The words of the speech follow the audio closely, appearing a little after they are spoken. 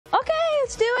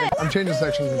Let's do it. I'm changing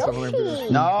sections and stuff.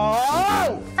 No!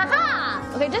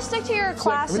 Haha! Okay, just stick to your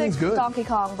classic Donkey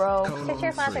Kong, bro. Stick to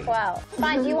your classic WoW.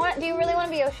 Fine. Do you really want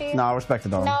to be Yoshi? No, I respect the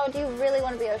dog. No. Do you really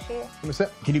want to be Yoshi? Let me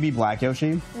sit. Can you be Black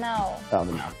Yoshi? No. Oh,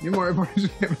 no. New Mario Party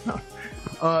came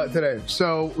out today,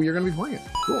 so you're gonna be playing it.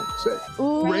 Cool, sick.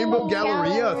 Ooh, Rainbow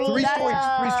Galleria,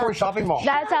 three-story shopping mall.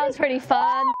 That sounds pretty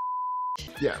fun.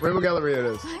 Yeah, Rainbow Galleria it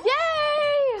is.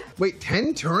 Yay! Wait,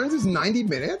 10 turns is 90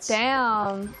 minutes?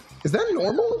 Damn. Is that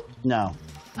normal? No.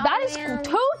 That is 10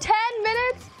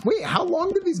 minutes? Wait, how long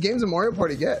did these games of Mario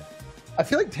Party get? I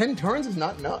feel like 10 turns is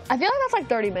not enough. I feel like that's like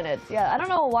 30 minutes. Yeah, I don't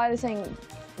know why they're saying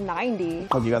 90.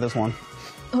 Oh, you got this one.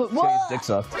 What? Dick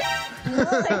sucked. Wait,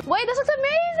 this looks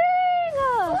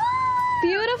amazing!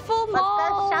 Beautiful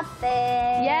mall. Let's go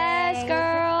shopping. Yes,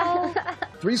 girl.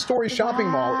 Three-story shopping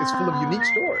mall is full of unique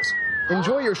stores.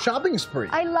 Enjoy your shopping spree.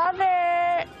 I love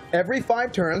it. Every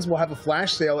 5 turns, we'll have a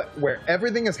flash sale where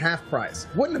everything is half price.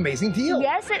 What an amazing deal.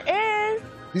 Yes, it is.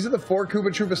 These are the 4 Koopa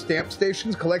Troopa stamp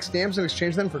stations. Collect stamps and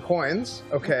exchange them for coins.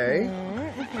 Okay.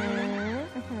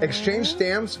 Exchange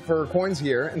stamps for coins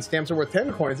here, and stamps are worth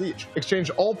 10 coins each. Exchange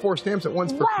all 4 stamps at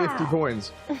once for 50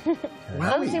 coins.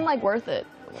 Doesn't seem like worth it.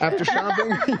 After shopping,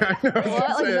 yeah, I know.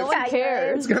 What? Like, no one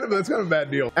cares. That's kind of a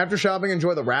bad deal. After shopping,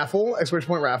 enjoy the raffle, exclamation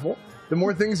point raffle. The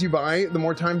more things you buy, the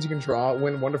more times you can draw,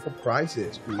 win wonderful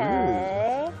prizes.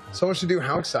 Okay. So much to do.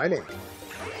 How exciting.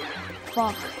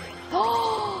 Fuck.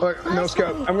 Look, no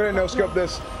scope. I'm going to no scope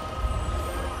this.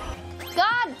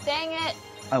 God dang it.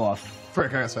 I lost.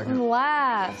 Frick, I got second.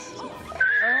 Last.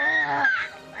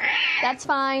 That's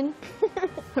fine.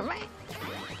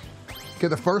 Okay,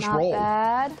 the first Not roll.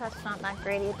 bad. That's not that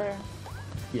great either.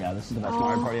 Yeah, this is the best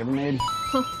Mario Party ever made.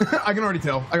 I can already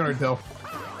tell.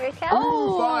 Here you go.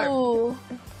 Oh.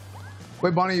 5.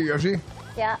 Wait, Bonnie, you Yoshi?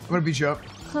 Yeah. I'm going to beat you up.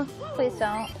 Please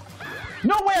don't.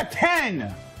 No way, a 10!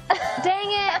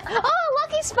 Dang it. Oh,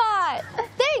 lucky spot.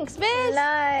 Thanks, miss.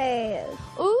 Nice.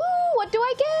 Ooh, what do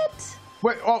I get?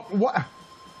 Wait, oh, what?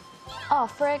 Oh,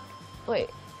 frick. Wait.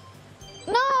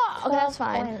 No. Okay, that's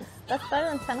fine. Coins. That's better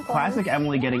than 10 coins. Classic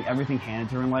Emily getting everything handed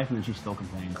to her in life and then she still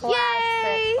complains.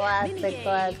 Yay.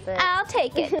 Classic. I'll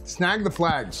take it. Snag the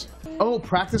flags. Oh,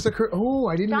 practice occur. Oh,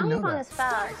 I didn't even know Donkey Kong that. is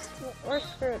fast. We're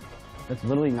screwed. That's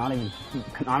literally not even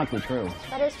canonically true.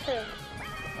 That is true.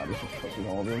 God, this is pussy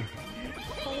all over.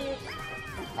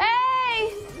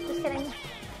 Hey. Just kidding.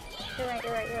 You're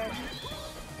right.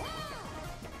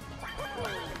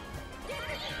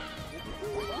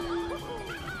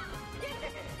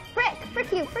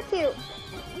 Frick you. Frick you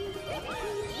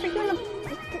in the...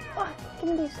 Oh, give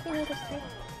me these.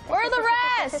 Where are the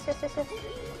rest? Yes.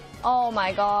 Oh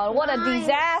my god, what a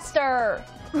disaster.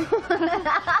 Where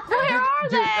are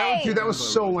they? Dude, that was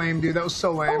so lame, dude. That was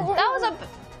so lame. That was a...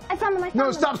 I found them. No,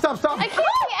 stop. I can't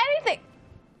see anything.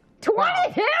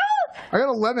 22? I got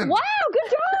 11. Wow,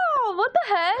 good job. What the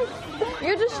heck?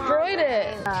 You destroyed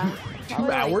it.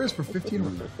 2 hours for 15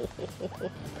 minutes.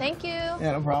 Thank you.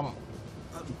 Yeah, no problem.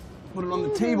 Put it on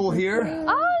the table here.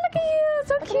 Oh, look at you.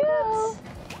 So cute.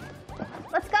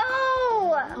 Let's go.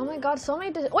 Oh my god, so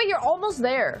many... Wait, you're almost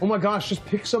there. Oh my gosh, just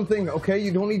pick something, okay?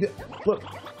 You don't need to... Look,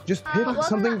 just pick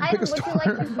something, pick a star. Would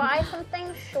you like to buy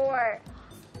something? Sure.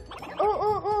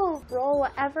 Ooh. Roll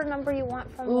whatever number you want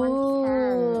from 1 to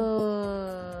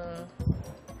 10.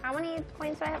 How many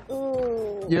coins do I have?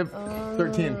 Ooh. Yep,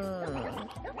 13.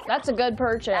 That's a good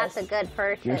purchase. That's a good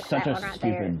purchase. You're such that a one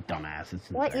stupid dumbass. It's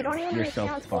What? You don't even You're understand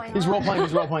so what's going fucking. on.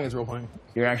 He's role playing.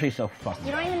 You're actually so fucking.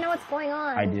 You don't even know what's going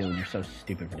on. I do. You're so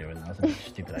stupid for doing that. That's a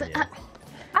stupid idea.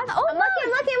 I'm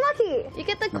lucky. You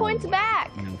get the coins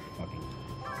back. No fucking.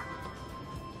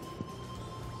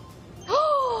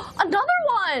 Another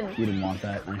one. You didn't want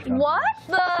that. Nice job. What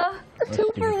the?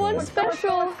 2 for 1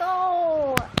 special. Let's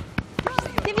go.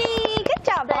 Timmy, good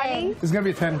job, buddy. It's gonna be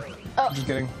a 10. Oh. Just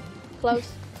kidding.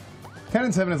 Close. 10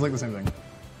 and 7 is like the same thing.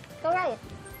 Go right.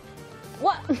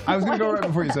 What? I was gonna go right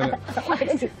before you said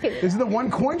it. This is the 1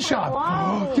 coin shop.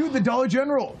 Wow. Dude, the Dollar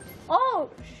General. Oh.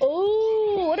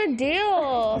 Ooh, what a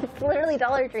deal. It's literally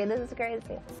Dollar Tree. This is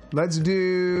crazy. Let's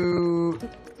do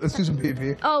some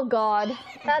PvP. Oh god.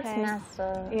 That's messed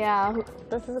up. Yeah.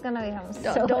 This is gonna become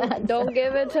so bad. Don't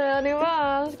give it to anyone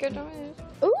else. Good to me.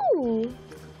 Ooh.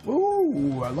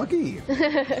 Ooh, lucky.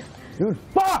 Dude,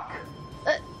 fuck!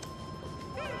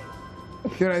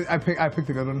 Dude, I picked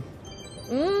a good one.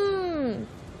 Mmm.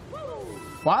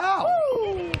 Wow.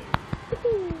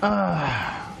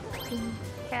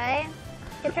 Okay.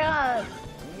 Good job.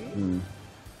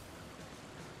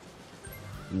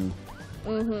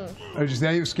 Oh, just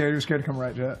now you were scared. You were scared to come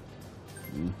right, Jet.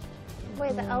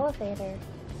 Wait, the elevator.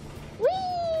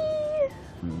 Whee!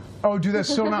 Oh, dude,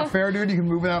 that's so not fair, dude. You can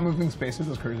move without moving spaces.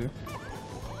 That's crazy.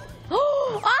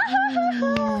 Ooh.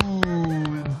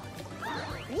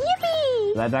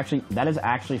 Yippee! That is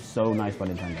actually so nice by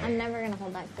Nintendo. I'm never gonna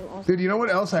hold that close. Dude, you know what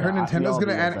else? I heard Yeah, Nintendo's we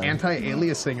gonna all add do that.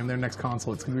 anti-aliasing in their next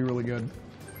console. It's gonna be really good.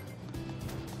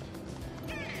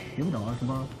 You have a dog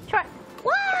tomorrow? Sure.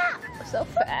 Wah! So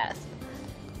fast.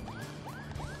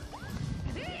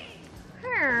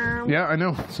 Yeah, I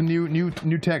know. It's a new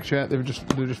tech, chat. They just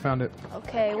found it.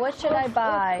 Okay, what should I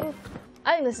buy?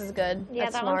 I think this is good. Yeah,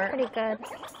 That's that smart. one's pretty good.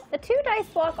 The 2 dice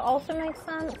block also makes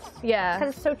sense. Yeah.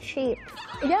 Because it's so cheap.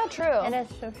 Yeah, true. It is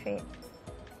so cheap.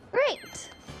 Great.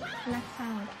 Next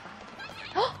round.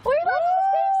 We're like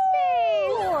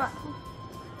space!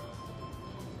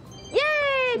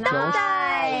 Yay! Double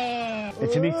die! Nice.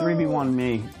 It should be 3v1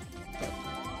 me.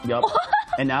 Yup.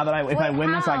 And now that if I win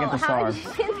this, I get the How star. did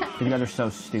you do that? You guys are so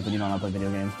stupid. You don't know how to play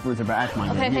video games. Bruce, actually,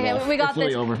 Okay, we got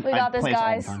this. We got this,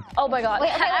 guys. Oh my god.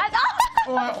 Wait, okay,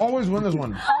 Oh, I always win this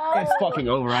one. It's fucking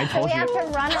over. I told we you. have to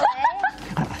run away.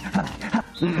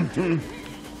 Get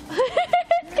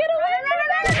away!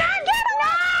 Run!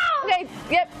 Okay,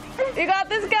 yep. You got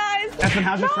this, guys. Esfand,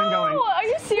 how's your stream going? Are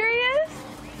you serious?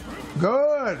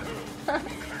 Good. Oh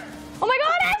my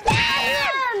god,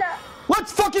 Esfand!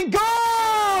 Let's fucking go!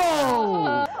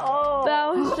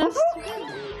 That was just...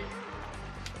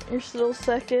 You're still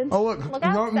second. Oh look,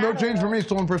 out, no Saturday. change for me.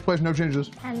 Still in first place. No changes.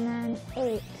 And then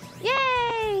 8.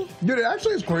 Yay! Dude, it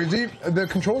actually is crazy. The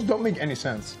controls don't make any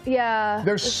sense. Yeah.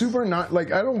 They're super not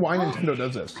like I don't know why Nintendo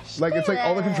does this. Like it's like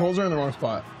all the controls are in the wrong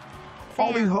spot.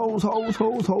 All these hoes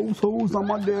on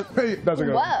my dick. Hey, that's a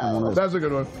good Whoa. one. That's a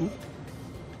good one.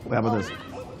 How about this?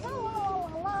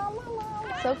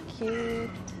 So cute.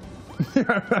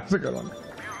 Yeah, that's a good one.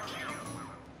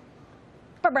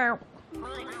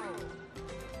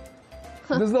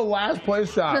 This is the last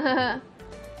place shot.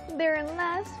 They're in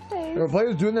last place. The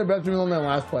players doing their best, doing in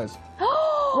last place.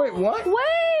 Wait, what?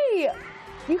 Wait!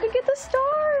 You could get the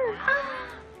star.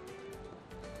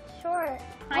 Sure.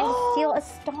 I steal a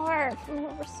star from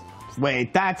whoever's.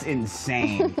 Wait, that's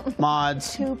insane.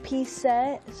 Mods. 2-piece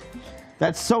set.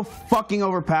 That's so fucking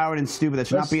overpowered and stupid. That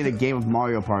should not be in a game of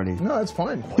Mario Party. No, that's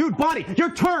fine. Dude, Bonnie,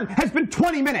 your turn has been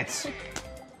 20 minutes.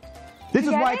 This is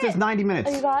get why it says 90 minutes.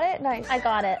 Oh, you got it? Nice. I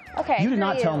got it. Okay. You did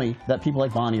not for tell me that people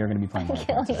like Bonnie are going to be playing Mario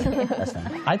Party. Kill you. That's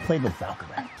fine. I played with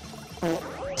Valkyrie.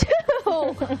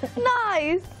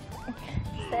 Nice.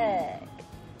 Sick.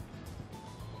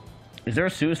 Is there a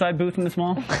suicide booth in this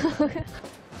mall?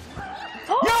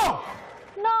 No!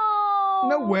 No.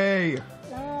 No way.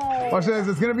 Watch this.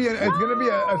 It's gonna be a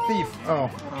thief. Oh.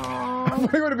 I'm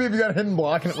gonna be if you got a hidden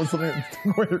block and it was something that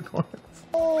took away your coins.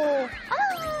 Oh,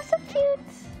 so cute.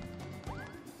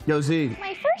 Yo, Z. Is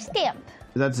My first stamp.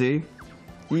 that Z?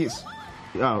 East.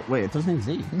 Oh, wait, it doesn't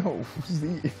say Z. No,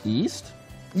 Z. East?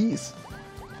 East.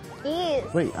 Ease.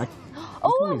 Wait,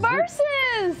 Oh,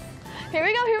 versus. Here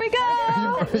we go. Here we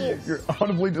go. You're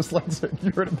audibly dyslexic.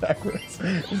 You heard it backwards.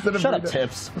 Instead of shut up, read it.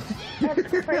 Tips.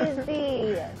 That's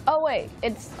crazy. Oh wait,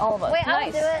 it's all of us. Wait,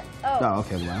 nice. I'll do it. Oh. Oh,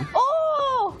 okay, well.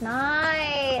 Oh.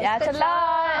 Nice. That's Good a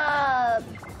lot.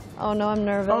 job. Oh no, I'm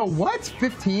nervous. Oh, what?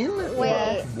 15?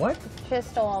 Wait. What?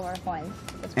 Just stole all our coins.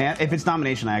 And if it's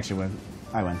domination, I actually win.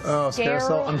 I win. Oh, Scare-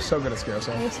 Scarousel. I'm so good at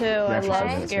Scarousel. Me too. You're I actually so love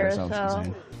good at Scarousel, which is Scarousel.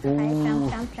 insane. Okay, jump,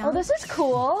 jump, jump. Oh, this is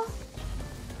cool.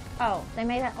 Oh, they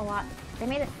made it a lot. They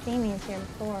made it seamy here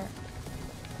before.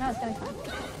 No, it's gonna be fun.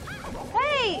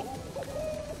 Hey.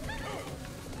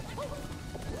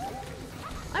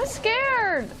 I'm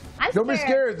scared. I'm Don't be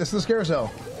scared. This is the Scarousel.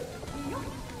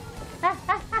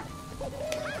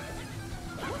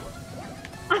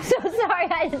 I'm so sorry.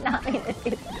 I did not mean to do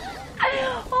that.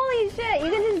 Holy shit!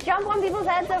 You can just jump on people's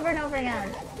heads over and over again.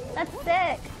 That's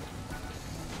sick.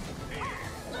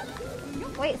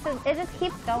 Wait, so it just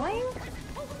keeps going?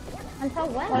 Until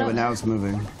when? Yeah, but now it's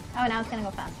moving. Oh, now it's gonna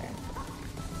go faster.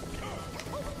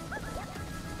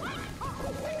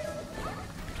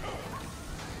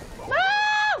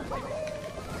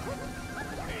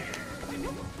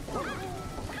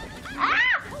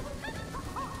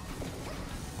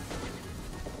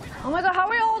 Oh my god, how are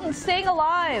we all staying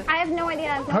alive? I have no idea.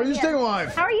 I have no How are you idea. staying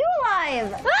alive? How are you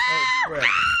alive? Wait.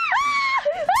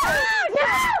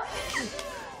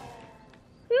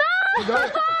 No!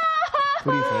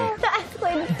 What do you think? That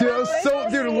escalated Dude, that was so.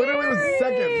 Dude, literally it was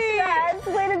seconds. That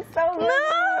escalated so much.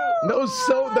 That was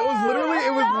literally.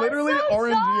 It was literally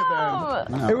RNG at the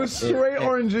end. No, It was straight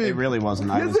RNG. It really wasn't.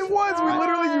 Yes, it was. You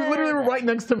literally were right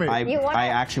next to me. I You won it.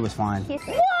 actually was fine. He's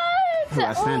What?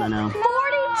 Esfand, I know. 42!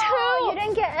 Oh, you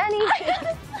didn't get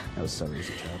anything. That was so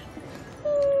easy, Chad.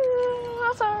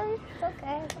 I'm sorry. It's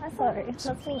okay. I'm sorry.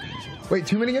 That's me. Wait,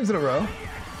 2 mini games in a row?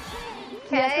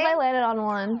 Okay. Yes, because I landed on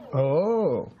one.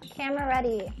 Oh. Camera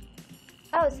ready.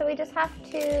 Oh, so we just have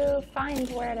to find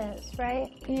where it is, right?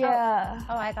 Yeah.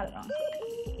 Oh, I got it wrong.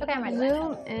 Okay, I'm ready.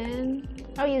 Zoom in.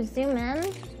 Oh, you zoom in?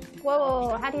 Whoa, whoa,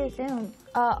 whoa. How do you zoom?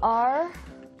 R.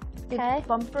 Okay.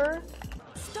 Bumper.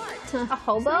 A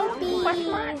hobo?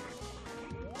 Question mark.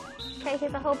 Okay,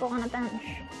 he's a hobo on a bench.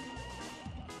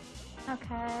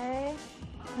 Okay.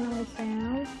 And then we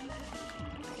zoom.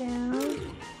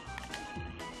 Zoom.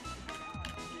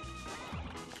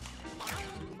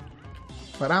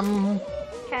 Ba-dum.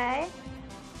 Okay.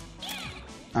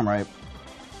 I'm right.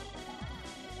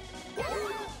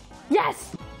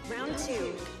 Yes! Round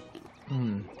 2.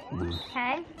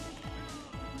 Okay.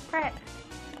 Frick.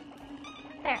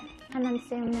 There. And then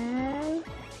zoom in.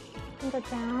 And go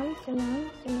down. Zoom in.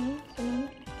 Zoom in.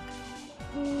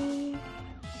 Zoom in.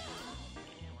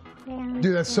 And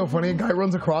Dude, that's so funny. A guy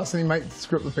runs across and he might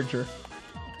screw up the picture.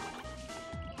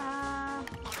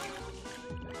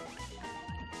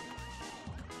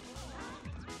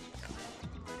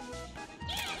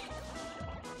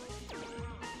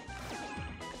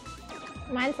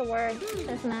 Mine's a word,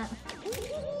 isn't it?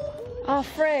 Oh,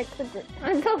 frick.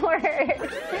 Mine's a word.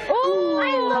 Oh,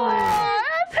 Mine's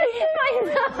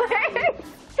a word.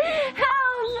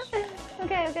 Help!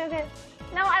 Okay, okay, okay.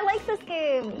 No, I like this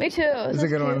game. Me too. It's a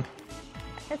good one.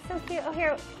 It's so cute. Oh,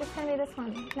 here, it's gonna be this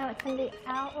one. No, it's gonna be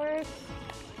outward.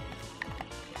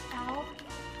 Out.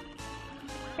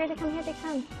 Here they come, here they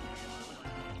come.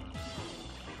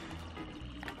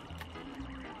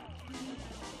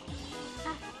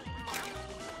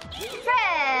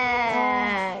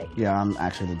 Frick! Yeah, I'm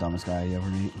actually the dumbest guy you ever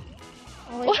meet.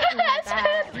 Oh, What?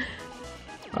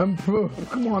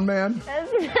 Come on, man. Damn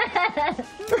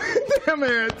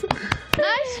it.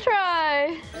 Nice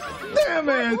try. Damn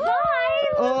it.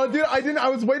 Oh, dude, I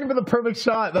was waiting for the perfect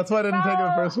shot. That's why I didn't take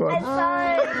the first one.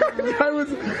 I was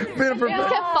being a perfect. You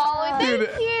kept following. Dude,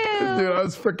 Thank you. dude, I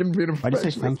was freaking being a Why'd you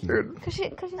say thank you? dude. Because she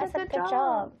did That's a good job.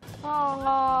 job.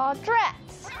 Aw,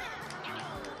 Drats.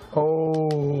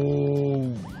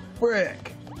 Oh,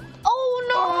 frick. Oh,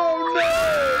 no.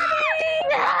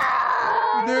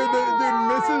 Dude,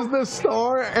 misses the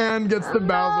star and gets the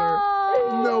Bowser.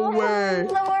 No way.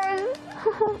 Lord.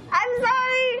 I'm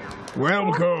sorry.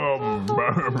 Welcome.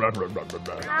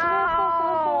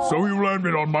 Oh. So you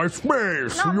landed on my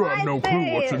space. Not You have my no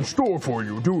clue what's in space. store for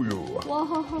you, do you?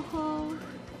 Whoa.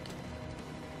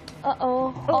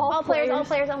 Uh-oh. All players.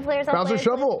 Bowser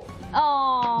shovel. Aww,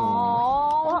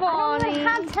 Well, I don't Bonnie. even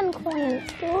have 10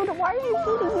 coins, dude. Why are you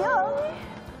beating me up?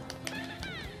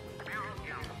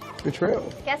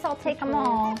 Betrayal. Guess I'll take them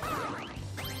all.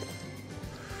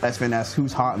 Esfand asks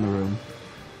who's hot in the room.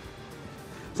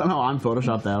 Somehow I'm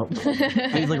photoshopped out.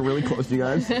 And he's like really close to you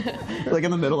guys. Like in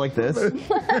the middle like this.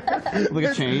 Like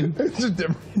a chain. It's just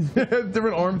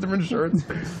different arms, different shirts.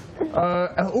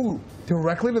 Oh,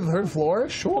 directly to the third floor?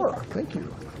 Sure, thank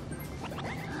you.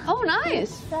 Oh,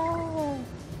 nice.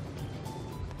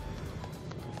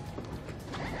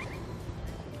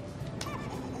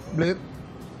 Blip.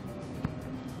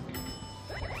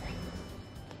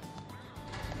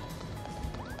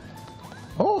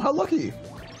 Oh, how lucky.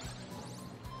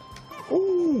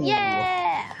 Ooh.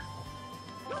 Yeah.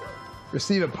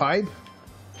 Receive a pipe.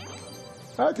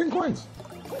 10 coins.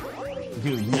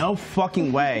 Dude, no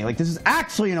fucking way. Like this is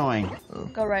actually annoying.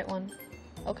 Go right one.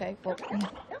 Okay, well,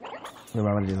 Wait,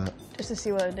 why would I do that? just to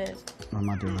see what it is. I'm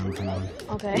not doing that. I'm turning.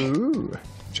 Okay. Ooh.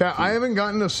 Chat, I haven't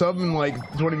gotten a sub in like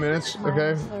 20 minutes,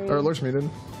 okay? sorry. Or Lurchme did.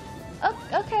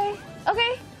 Okay.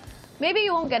 Maybe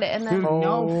you won't get it, and then. Dude, Oh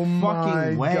no my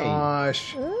fucking way.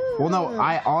 gosh. Well, no,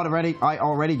 I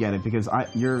already get it because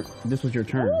this was your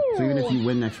turn. So even if you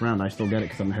win next round, I still get it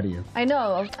because I'm ahead of you. I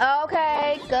know.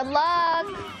 Okay. Good luck.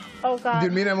 Oh, God.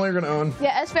 Dude, me and Emily are gonna own.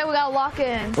 Yeah, Esfand, we gotta lock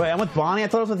in. Wait, I'm with Bonnie. I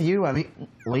thought it was with you. I mean,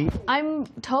 wait. I'm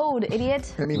Toad,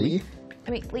 idiot. Emily.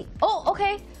 Lee. Oh,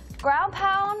 okay. Ground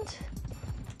pound.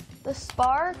 The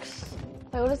sparks.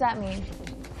 Wait, what does that mean?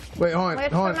 Wait, hold on. We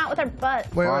have to Hold put them on. out with our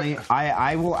butt. Wait, Bonnie, wait.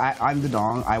 I'm the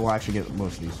dong. I will actually get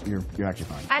most of these. You're actually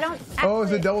fine. I don't Oh, it's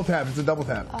a actually- double tap. It's a double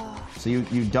tap. So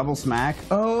you double smack.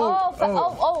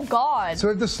 Oh, God. So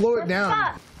we have to slow it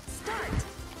down.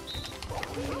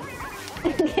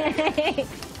 Okay.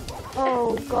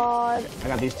 Oh, God. I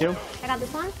got these two. I got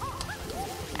this one.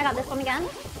 I got this one again.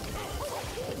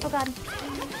 Oh, God.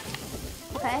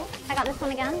 Okay. I got this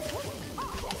one again.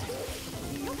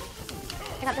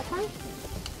 I got this one.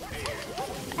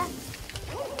 Yeah.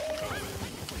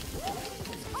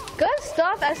 Good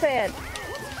stuff, Esfand.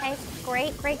 Okay.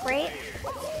 Great.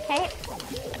 Okay.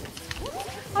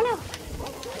 Oh,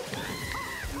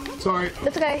 no. Sorry.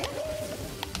 That's okay.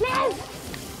 Miz!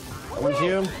 One's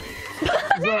you.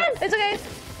 It's okay.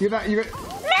 You got. Yeah!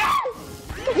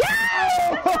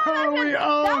 We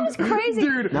owned. That was crazy.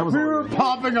 Dude, That was we were already-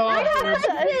 popping off. We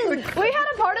had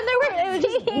a part in there where it was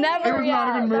just never. It was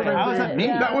not even moving. How was that me?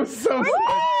 That was so sick.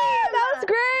 That was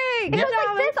great. It was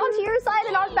like this onto your side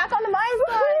and I was back onto my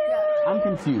side. I'm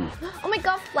confused. Oh my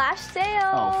god, flash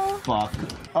sale. Oh, fuck.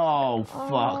 Oh,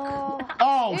 fuck.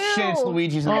 Oh, shit, it's Ew.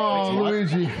 Luigi's in Oh,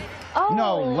 Luigi. Oh.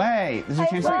 No way. There's a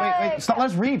chance. Wait, stop.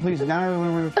 Let's read, please. Now,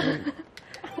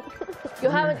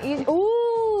 You'll have an easy.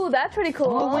 Ooh, that's pretty cool.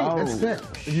 Oh, wait, Oh. that's it.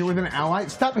 If you're with an ally,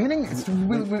 stop hitting. This is a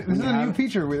new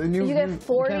feature with a new. You get new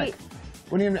 40. mechanic.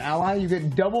 When you have an ally, you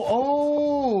get double.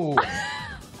 Oh!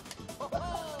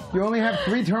 You only have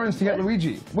 3 turns to get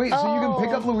Luigi. Wait, so you can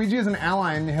pick up Luigi as an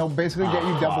ally and he'll basically get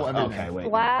you double everything. Okay, wait.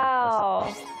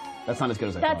 Wow. That's not as good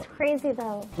as I That's thought. crazy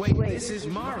though. Wait, this is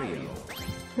Mario.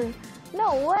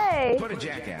 No way. Put a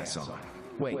jackass on.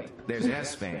 Wait, there's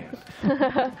Esfand.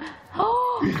 But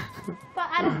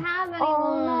I don't have anyone.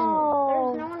 Oh, no.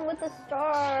 There's no one with a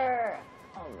star.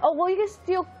 Oh, well, you can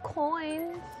steal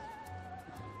coins.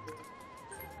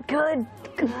 Good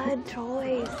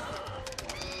choice.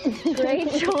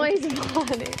 Great choice,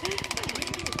 buddy.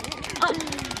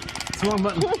 It's the wrong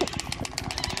button.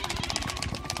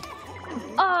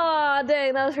 Aw,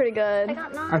 dang, that was pretty good. I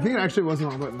got 9. I think it actually was the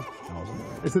wrong button.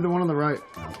 It's the one on the right.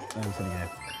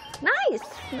 Nice.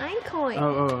 9 coins.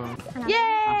 Oh. Yay!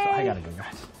 I gotta go,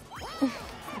 guys.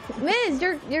 Miz,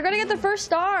 you're gonna get the first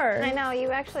star. I know, you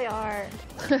actually are.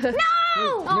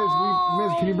 No!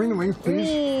 Miz, can you bring the wings, please?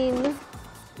 Mean.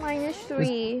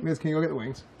 -3. Miz, can you go get the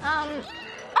wings? Oh,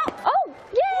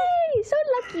 yay! So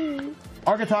lucky.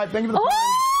 Archetype, thank you for the.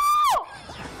 Oh!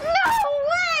 No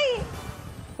way!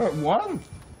 Wait, what?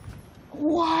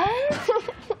 What?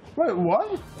 Wait, what?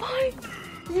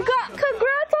 You got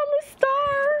congrats on the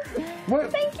star.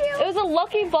 What? Thank you. It was a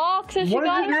lucky box, and she What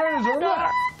got did you do on a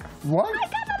star. What? I got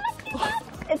the lucky box.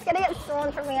 It's gonna get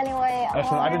stolen from me anyway.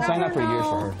 I've been saying that for years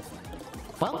for her.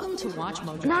 Welcome to Watch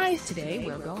Mojo. Nice. Today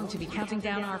we're going to be counting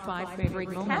down our 5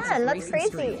 favorite moments Man, of that's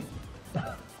racing crazy. stream.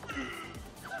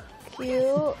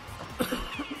 Cute.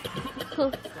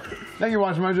 Thank you,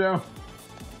 Watch Mojo.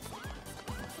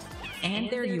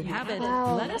 And there you have it.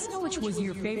 Wow. Let us know which was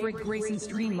your favorite Grayson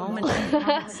Stream moment in the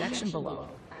comment section below.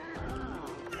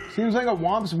 Seems like a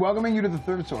Womp's welcoming you to the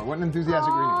thrift store. What an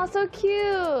enthusiastic Aw, greeting. so It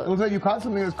cute. looks like you caught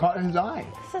something that's caught in his eye.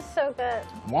 This is so good.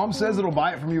 Womp says it'll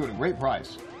buy it from you at a great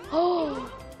price.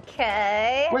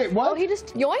 Okay. Wait, what? Oh, he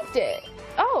just yoinked it.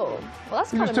 Oh, well,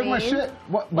 that's You kind just of took mean. my shit.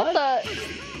 What? What the?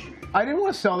 I didn't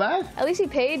want to sell that. At least he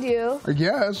paid you. I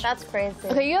guess. That's crazy.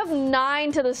 Okay, you have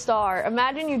 9 to the star.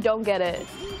 Imagine you don't get it.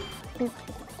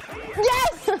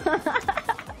 Yes!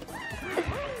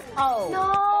 Oh.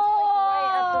 No.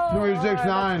 Number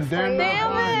 6-9. Damn.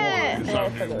 Damn it.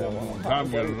 Time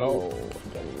get it all.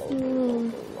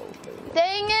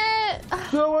 Dang it.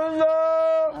 So in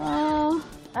love.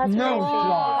 That's No crazy.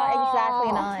 shot. You got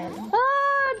exactly 9.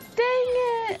 Ah, dang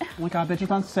it. Oh my god, bitch,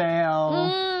 it's on sale.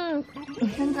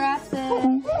 Congrats,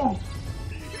 man.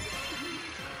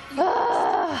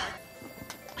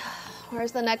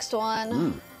 Where's the next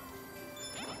one?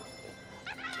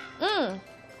 Okay.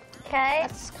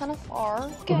 That's kind of far.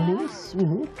 Guess.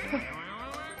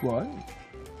 What?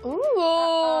 Ooh.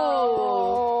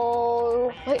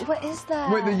 Oh. Wait, what is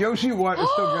that? Wait, the Yoshi what is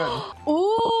so good.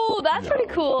 Ooh, that's pretty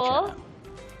cool.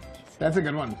 That's a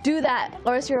good one. Do that,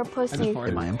 or else you're a I just pussy.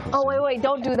 farted. Oh, wait,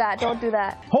 don't do that. Don't do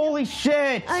that. Holy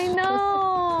shit! I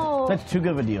know. That's too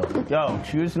good of a deal. Yo,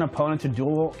 choose an opponent to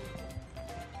duel.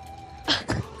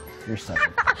 You're such a...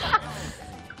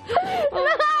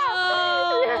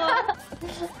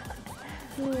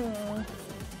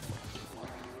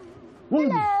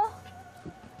 Hello.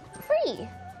 Free.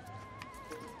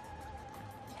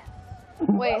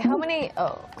 Wait, how many?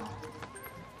 Oh.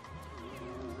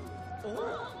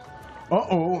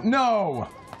 Uh-oh. No.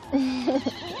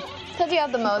 Because you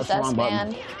have the most, That's the wrong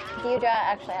S-Man. You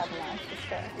actually have the most, for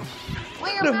sure.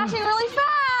 Wait, you're mashing really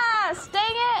fast. Dang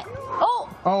it. Oh.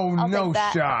 Oh, I'll no take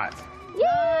that. shot.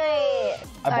 Yay.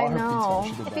 I bought her know.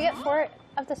 pizza. She did If that. you get 4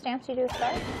 of the stamps, you do a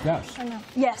star? Yes. Or no?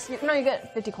 Yes. No, you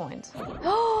get 50 coins.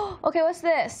 Okay, what's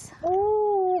this?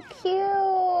 Ooh,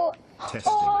 cute.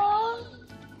 Testing.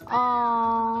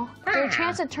 Aww. Your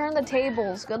chance to turn the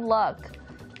tables. Good luck.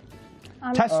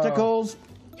 Testicles.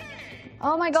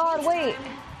 Oh my god, wait.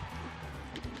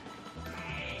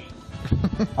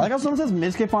 I like how someone says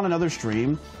Mizkif on another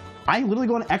stream. I literally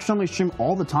go on ExtraEmily stream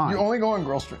all the time. You only go on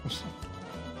girl streams.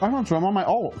 I'm on stream on my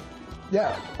ult.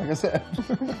 Yeah, like I said.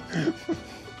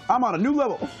 I'm on a new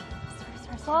level.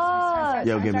 Fuck.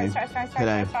 Yo, give me. Start.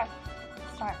 Today.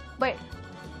 Start. Wait.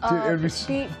 Dude, it would be so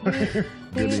beep, beep,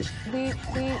 beep, beep,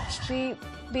 beep, beep,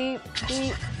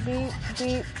 beep, beep,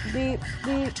 beep, beep,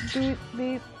 beep, beep,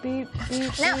 beep, beep,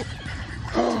 beep, No. beep.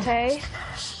 Okay.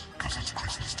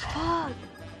 Fuck.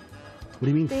 What do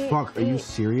you mean, fuck? Are you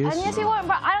serious? I need to see what,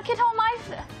 I can't tell my.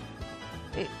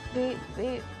 Beep, beep,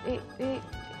 beep, beep, beep,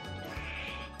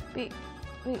 beep,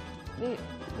 beep, beep,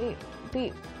 beep,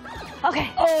 beep.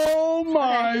 Okay. Oh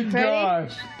my Okay,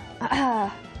 ready?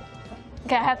 gosh.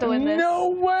 Okay, I have to win this. No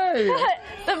way.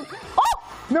 Oh!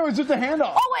 No, it's just a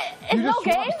handoff. Oh, wait, it's You no just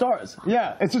swap game? stars.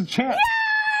 Yeah, it's just chance.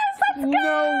 Yes! Let's go!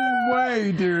 No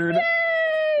way, dude. Yay!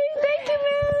 Thank you,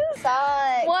 Miss.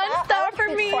 Sucks. One I star would for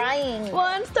be me. Crying.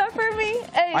 1 star for me.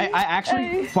 Hey, I actually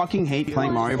hey. fucking hate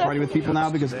playing Mario Party with people now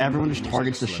because everyone just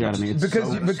targets the shit out of me. It's Because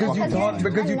so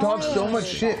you talk so much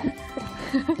shit.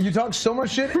 You talk so much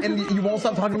shit, and you won't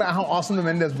stop talking about how awesome the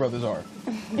Mendez brothers are.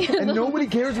 And nobody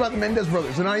cares about the Mendez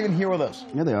brothers. They're not even here with us.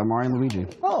 Yeah, they are. Mario and Luigi.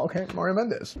 Oh, okay. Mario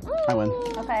Mendez. I win.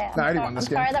 Okay. No, I already won this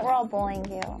game. Sorry that we're all bullying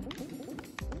you.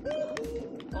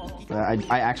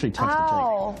 I actually touched the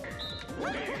Ow.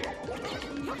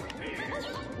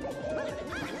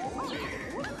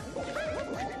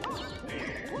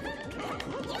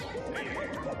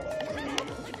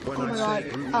 When Oh my I god. say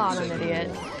groovy, Oh, I'm say an groovy. idiot.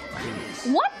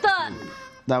 What the?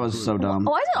 That was so dumb.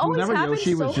 Why does it always Whenever happen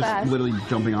Yoshi so was just fast? literally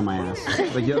jumping on my ass.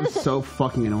 Like, it was so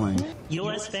fucking annoying.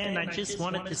 Esfand, I just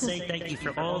wanted to say thank you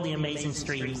for all the amazing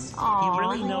streams. Aw. You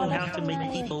really know how to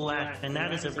make people laugh, and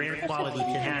that is a rare quality to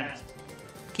have.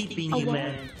 Keep being you,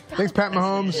 man. Thanks, Pat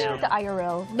Mahomes. The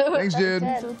IRL. Thanks, dude.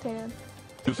 So tan.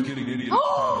 Just kidding, idiot. From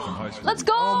high school. Let's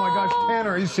go! Oh my gosh, Tanner,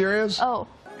 are you serious? Oh.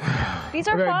 These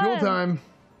are Okay, fun. duel time.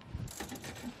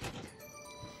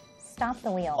 Stop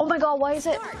the wheel. Oh my god, why is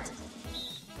it?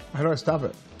 How do I stop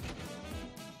it?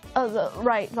 Oh, the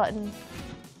right button.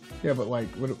 Yeah, but like,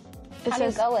 what? It How do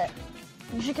you says go it?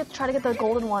 you should try to get the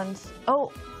golden ones.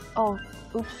 Oh. Oh.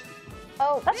 Oops.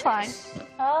 Oh, That's fine.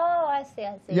 Oh, I see.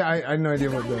 Yeah, I had no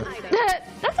idea what the.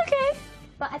 That's okay.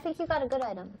 But I think you got a good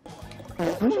item.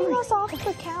 Push us off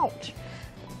the couch.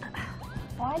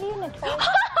 Why do you notorious?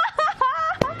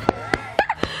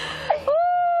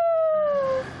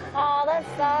 Oh, that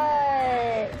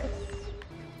sucks.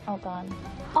 Oh god.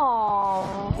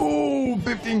 Aww. Ooh,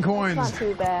 15 coins. Not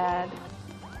too bad.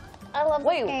 I love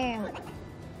Wait. this game.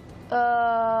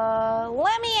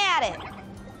 Let me at it.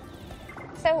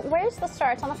 So where's the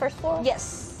star? It's on the first floor?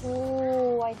 Yes.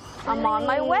 Ooh, I see. I'm on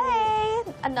my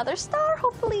way. Another star,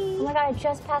 hopefully. Oh my god, I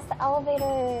just passed the elevator.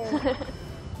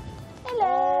 Hello.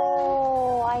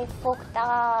 Oh, I fucked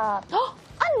up.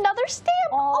 Another stamp.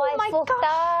 Oh, Oh my I fucked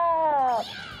gosh.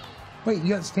 up. Wait, you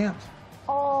got stamped.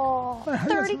 Oh. How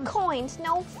do you 30 guys- coins.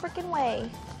 No freaking way.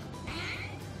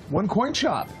 One coin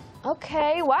shop.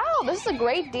 Okay, wow, this is a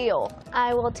great deal.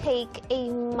 I will take a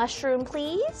mushroom,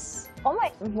 please. Oh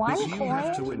my, one If you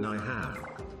have to coin? win, I have.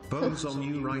 Bones on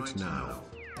you right now.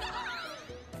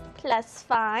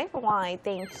 +5. Why,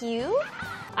 thank you.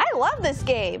 I love this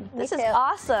game. This is too.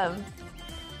 awesome.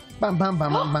 Bam, bam,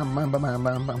 bam, bam, bam, bam, bam,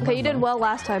 bam, bam. Okay, you did well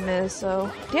last time, Miz,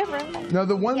 so do you have room? No,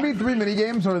 the 1v3 mini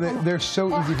games are they're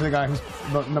so easy for the guy who's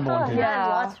the number one team. Yeah.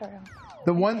 Lots of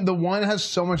room. The one has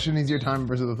so much an easier time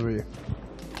versus the 3.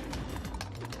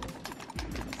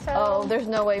 So, Oh, there's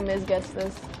no way Miz gets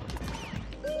this.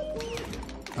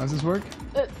 How does this work?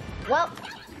 well,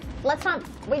 let's not,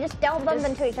 we just don't bump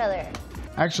into each other.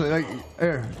 Actually, like,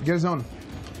 here, get a zone.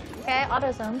 Okay,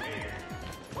 auto zone.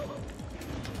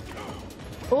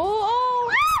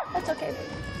 Oh, that's okay.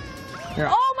 Here.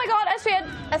 Oh my god, Esfand.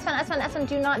 Esfand,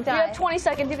 do not You die. have 20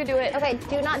 seconds, you can do it. Okay,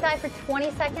 do not die for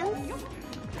 20 seconds.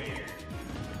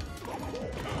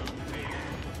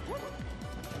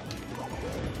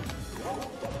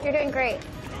 You're doing great.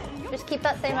 Just keep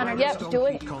that same energy. Yep,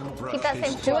 doing Keep that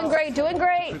same doing great, doing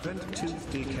great. Prevent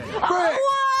tooth decay. Oh,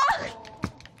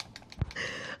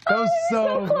 That was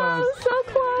so close, close. so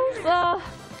close.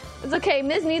 It's okay.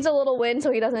 Miz needs a little win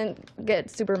so he doesn't get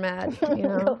super mad. You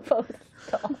know?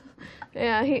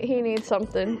 Yeah, he needs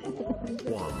something.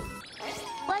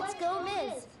 Let's go,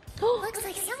 Miz. Looks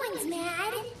like someone's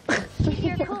mad.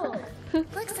 You're cool.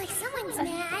 Looks like someone's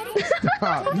mad.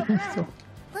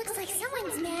 Looks like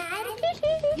someone's mad.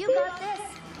 You got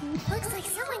this. Looks like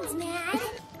someone's mad.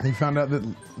 He found out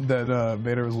that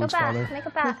Vader was Go Luke's back, father. make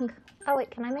it back. Oh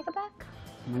wait, can I make it back?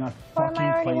 We're not Or am I fucking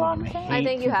already playing locked the in? game. I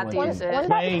think you have to use it.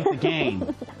 Play the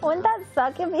game. Wouldn't that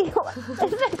suck if he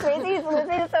isn't crazy? He's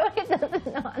losing so he doesn't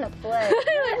know how to play.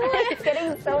 He's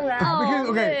getting so mad. Because,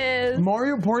 okay, Miz.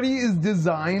 Mario Party is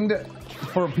designed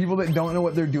for people that don't know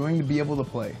what they're doing to be able to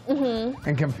play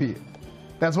and compete.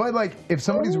 That's why, like, if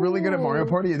somebody's really good at Mario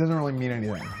Party, it doesn't really mean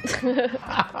anything.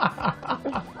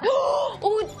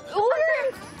 Oh,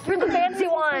 for the fancy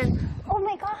one. Oh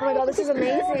my god. Oh my god, this is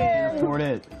amazing. Afford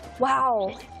it.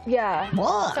 Wow. Yeah.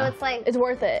 What? So it's like It's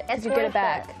worth it. It's You get it worth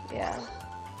back. Yeah.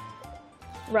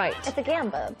 Right. it's a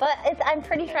gamba, but I'm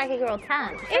pretty sure I could roll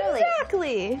 10. Surely.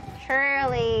 Exactly.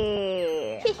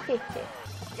 Surely.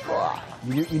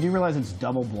 You do realize it's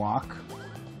double block?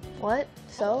 What?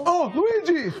 So? Oh,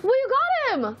 Luigi! Well, you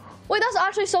got him. Wait, that's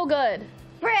actually so good.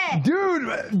 Brick.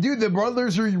 Dude, the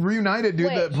brothers are reunited, dude.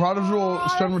 Wait. The prodigal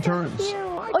son returns.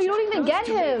 Oh, you don't even get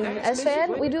him,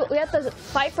 Esfand. We have to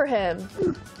fight for him.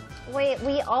 Wait,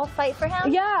 we all fight for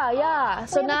him? Yeah.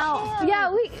 So We have a now,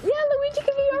 chance. Luigi can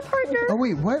be our partner. Oh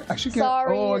wait, what? I should get.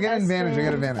 Sorry, oh, I get advantage. I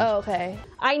get Esfand. advantage. Oh, okay.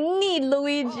 I need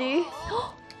Luigi.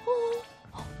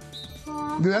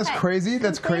 Dude, that's crazy.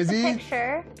 That's Complete the crazy.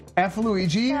 picture. F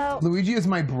Luigi. So- Luigi is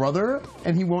my brother,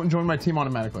 and he won't join my team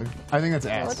automatically. I think that's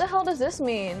What ass. the hell does this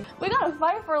mean? We gotta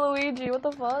fight for Luigi. What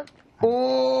the fuck?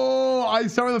 Oh, I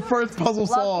started the first puzzle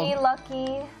solved.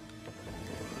 Lucky.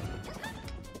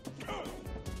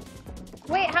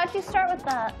 Wait, how'd you start with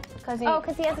that? Because he. Oh,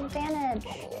 because he has advantage.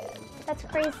 That's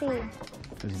crazy.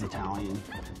 Because he's Italian.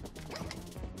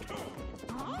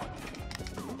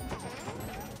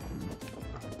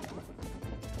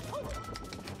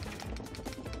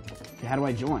 Okay, how do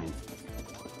I join?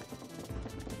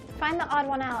 Find the odd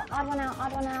one out. Odd one out.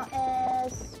 Odd one out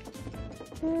is.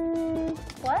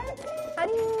 What? How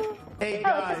do you. Hey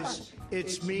Oh, it's this guys,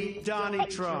 it's me, Donnie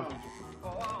Trump.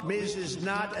 Miz is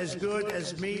not as good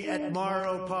as me at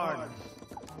Mario Party.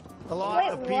 A lot Wait,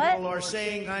 of people what? are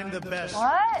saying I'm the best,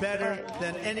 What? better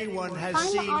than anyone has Find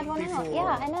the odd seen one before.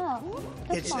 out. Yeah, I know.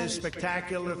 This It's one. a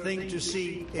spectacular thing to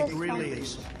see. It This really one.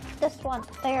 is. This one.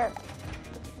 There.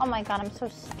 Oh my god, I'm so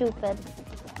stupid.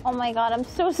 Oh my god, I'm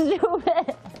so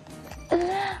stupid.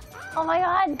 Oh my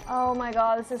god. Oh my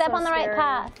god, this is Step so on the right scary.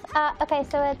 path. Okay,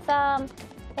 so it's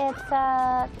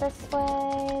this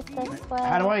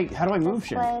way. How do I move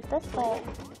shit? This way.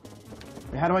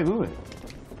 How do I move it?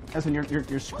 That's when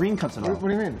your screen cuts it off. What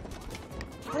do you mean?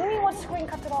 What do you mean? What screen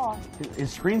cuts it off?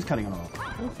 His screen's cutting it off.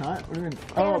 It's not. What do you mean?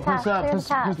 Clear Oh, the press path, clear the press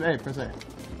path. A. Press A.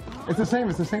 It's the same.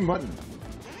 It's the same button.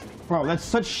 Bro, that's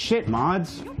such shit,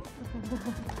 mods.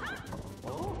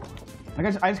 Like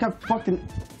I just got fucking.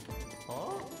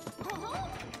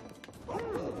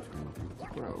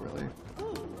 Bro, really?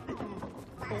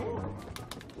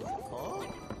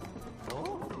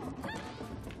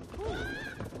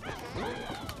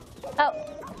 Oh.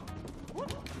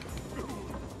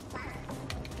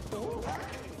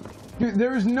 Dude,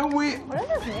 there is no way. What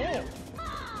does this mean?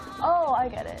 Oh, I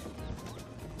get it.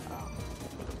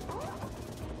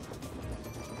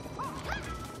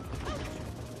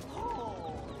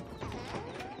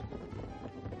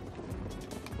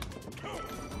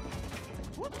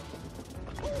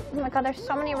 Oh my god, there's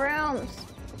so many rooms.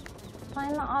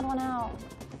 Find the odd one out.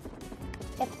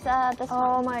 It's this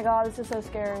Oh one. my god, this is so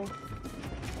scary.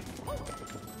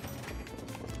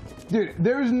 Dude,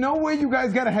 there's no way you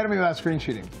guys got ahead of me without screen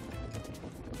cheating.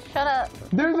 Shut up.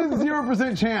 There's a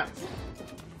 0% chance.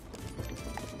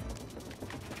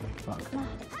 Fuck.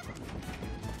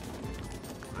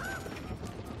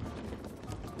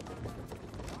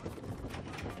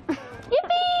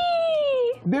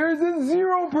 Yippee! There's a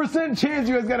 0% chance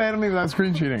you guys got ahead of me without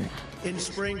screen cheating. In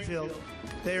Springfield,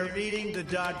 they're eating the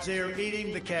dogs, they're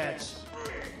eating the cats.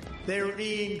 They're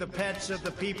eating the pets of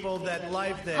the people that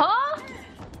live there. Huh?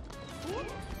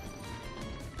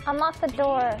 Unlock the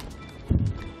door.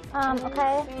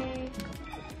 Okay.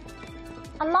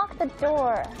 Unlock the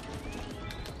door.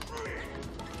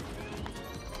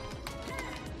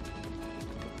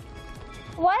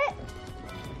 What?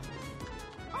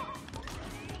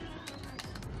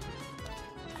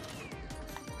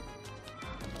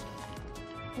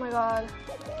 Oh my god.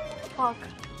 Fuck.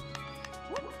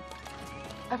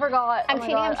 I forgot. I'm Oh my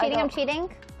cheating, god, I'm cheating, I I'm don't- cheating.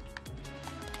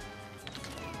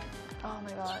 Oh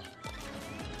my god.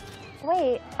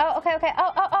 Wait. Oh, okay.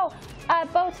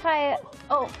 Bow tie.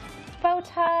 Oh, bow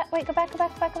tie. Wait, go back.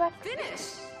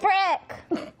 Finish.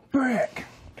 Brick. Brick.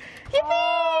 Yippee!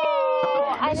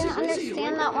 Oh, I didn't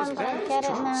understand that one, but I get it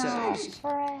now.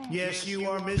 Brick. Yes, you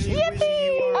are Mizzy Yippee! Wizzy,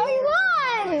 you are.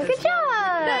 Oh, you won! Good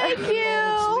job! Thank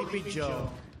you! Sleepy Joe.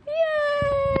 Yay!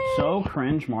 So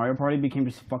cringe. Mario Party became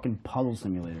just a fucking puzzle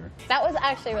simulator. That was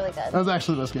actually really good. That was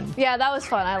actually the best game. Yeah, that was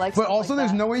fun. I like. But also,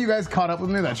 there's no way you guys caught up with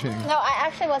me without cheating. No, I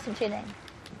actually wasn't cheating.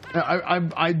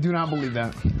 I do not believe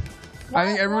that. I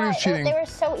think everybody was cheating. They were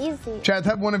so easy. Chat,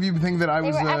 have one of you think that I They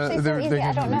was. were actually so they easy.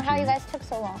 I don't know cheating. how you guys took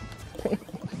so long.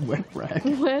 Wet rag.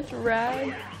 Wet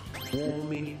rag.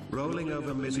 Warmy, rolling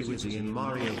over Mizzy Wizzy in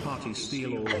Mario Party,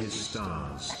 steal all his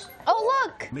stars. Oh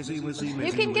look! Mizzy Wizzy,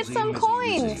 You can get some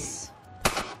coins.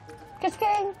 Just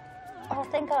kidding. Oh,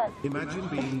 thank God. Imagine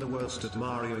being the worst at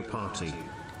Mario Party.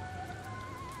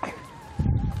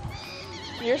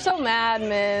 You're so mad,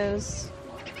 Miz.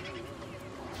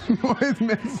 Why is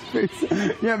Miz's face?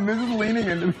 Yeah, Miz is leaning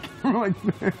into the camera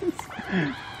like this.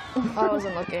 I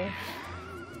wasn't looking.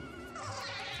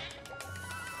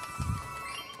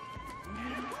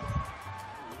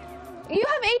 You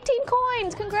have 18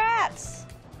 coins. Congrats.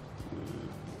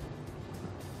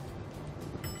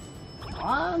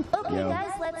 Okay,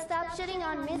 guys, let's stop shitting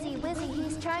on Mizzy Wizzy.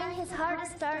 He's trying his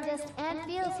hardest, darndest, and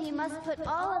feels he must put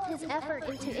all of his effort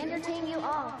into entertain you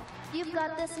all. You've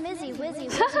got this, Mizzy Wizzy,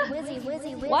 Wizzy, Wizzy,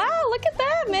 Wizzy, Wizzy. Wow, look at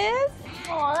that, Miz.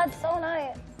 Oh, that's so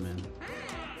nice.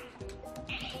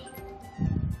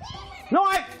 No,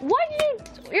 What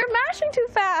you're mashing too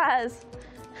fast.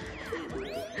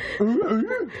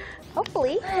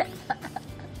 Hopefully.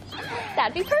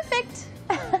 That'd be perfect.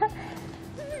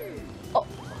 Oh.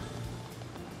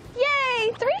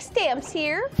 Yay! 3 stamps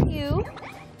here for you.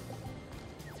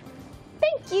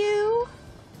 Thank you.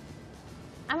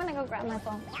 I'm gonna go grab my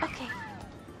phone. Okay.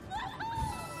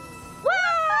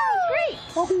 Wow! Great!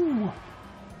 Oh.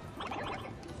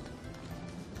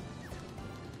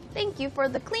 Thank you for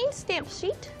the clean stamp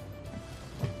sheet.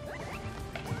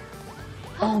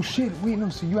 Oh shit! Wait, no.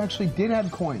 So you actually did add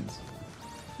coins.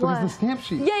 So What? it's the stamp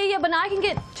sheet. Yeah, but now I can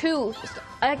get 2.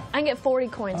 I can get 40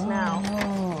 coins now.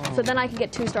 So then I can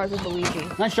get 2 stars with Luigi.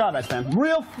 Nice job, Esfand.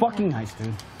 Real fucking nice,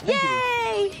 dude.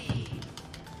 Yay!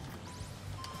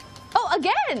 Oh,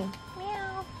 again!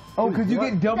 Meow. Oh, because you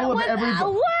get double of every.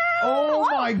 Wow! Oh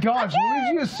my gosh,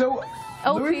 Again! Luigi is so.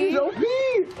 OP? Luigi's OP.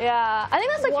 Yeah, I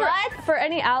think that's like for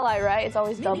any ally, right? It's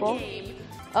always double.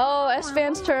 Oh,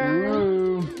 Esfand's turn.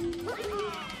 Ooh.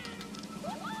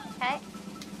 Okay.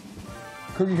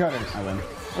 Cookie cutters. I win.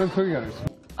 What are cookie cutters?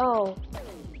 Oh.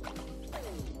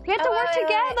 We have to work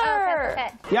together.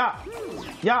 Okay. Yeah.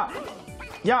 Yeah.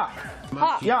 Yeah.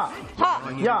 Ha. Yeah. Ha.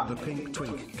 Yeah. The pink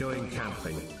twink going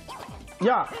camping.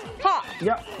 Yeah. Ha.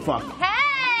 Yeah. Fuck.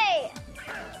 Hey!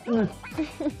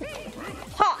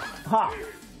 Ha. Ha.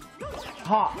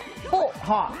 Ha. Oh.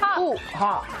 Ha. Ooh.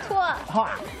 Ha. Twa. Ha.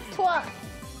 Twa.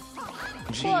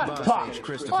 G Ha. Bussage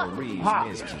Christopher Reeves Ha.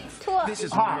 Mizkif. Twa. This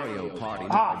is Ha. Mario Party,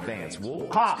 Ha. not Advance Wars.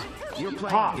 Ha. You're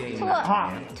playing Ha. a game Twa. now, Ha.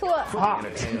 man. Twa. For Ha. the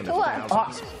entertainment of Twa.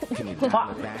 thousands. Can you dial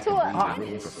it back Twa. and leave the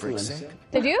room for frick's sake?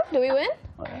 Did you? Did we win?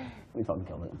 We fucking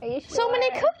killed it. Are you sure? So many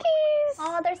cookies.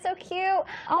 Oh, they're so cute.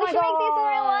 Oh we my should make these in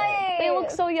real God. life. They look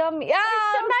so yummy. Yeah,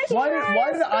 so nice.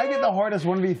 Why did I get the hardest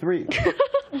 1v3?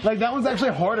 Like that one's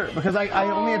actually harder because I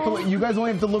only have to. You guys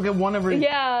only have to look at one every.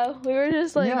 Yeah, we were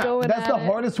just like going that's at the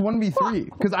hardest 1v3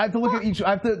 because I have to look at each.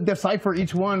 I have to decipher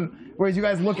each one, whereas you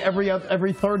guys look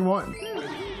every third one.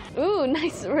 Ooh,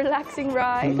 nice relaxing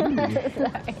ride.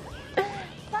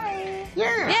 Sorry. Sorry.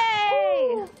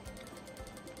 Yay!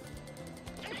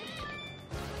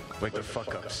 Wake the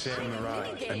fuck up, Samurai.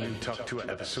 A new Talk to It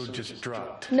episode just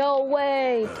dropped. No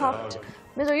way. Talk to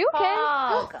Miz, are you okay?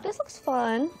 Fuck. This looks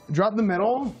fun. Drop the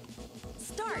medal.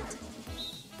 Start.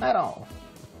 Medal.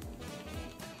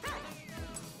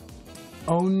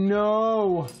 Oh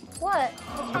no. What?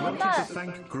 I wanted to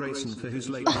thank Grayson for his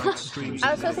late night streams.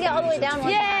 I was supposed to get all the way down.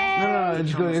 Yay! No, it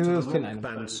Comes to goes the 10. Rock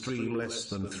Band stream less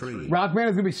than 3. Rock Band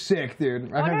is gonna be sick,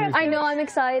 dude. Rock Band's I know, I'm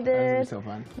That's gonna excited. be so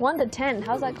fun. 1 to 10.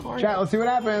 How's that corner? Chat, let's see what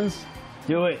happens.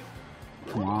 Do it.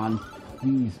 Come on.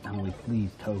 Please, Emily,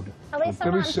 please, Toad. At least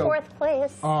I'm That'd be not in so- 4th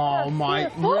place. Oh my,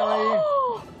 really?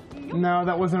 No,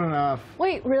 that wasn't enough.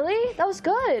 Wait, really? That was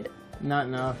good. Not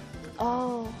enough.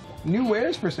 Oh. New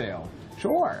wares for sale.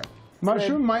 Sure.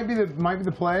 Mushroom might be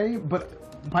the play, but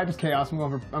Pipe is chaos. I'm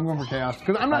going for chaos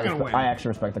because I'm not gonna win. I actually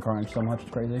respect the carnage so much.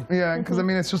 It's crazy. Yeah, because I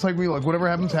mean it's just like we look. Whatever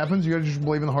happens, happens. You gotta just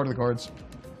believe in the heart of the cards.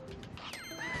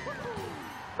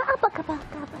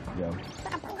 Yo.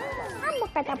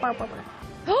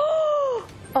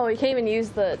 Oh, you can't even use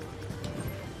the.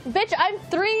 Bitch, I'm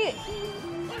 3.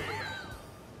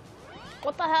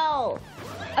 What the hell?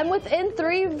 I'm within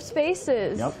 3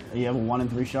 spaces. Yep. You have a 1 in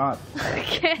 3 shot.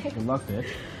 Okay. Good luck, bitch.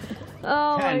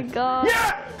 Oh 10. my god.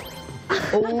 Yeah!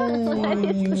 Oh.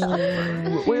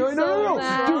 Wait,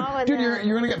 no. Dude,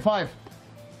 you're gonna get 5.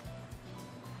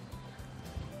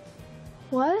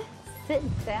 What? Sit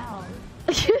down.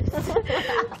 You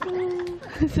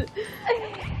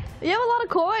have a lot of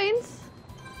coins.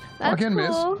 That's Walk in, miss.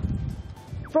 cool.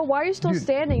 Bro, why are you still Dude.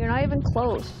 standing? You're not even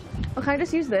close. Oh, can I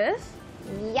just use this?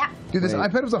 Yeah. Dude, this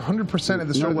Wait. iPad was 100% at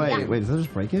the start No of the way. game. Wait, does that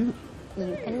just break it?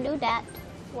 You can do that.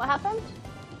 What happened?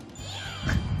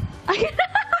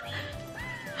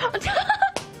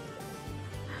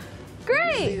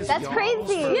 Great! That's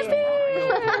crazy.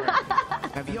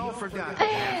 Yippee! Have you y'all forgot that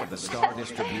half of the star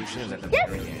distribution is at the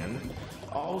very end.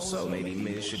 Also, maybe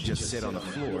Miz should just sit on the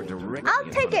floor directly I'll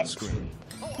in take front of it. the screen.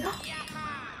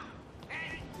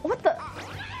 What the?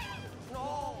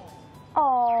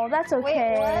 Oh, that's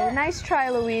okay. what? Nice try,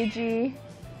 Luigi.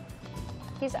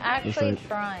 He's actually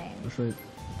trying. That's right.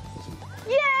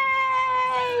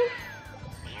 Yay!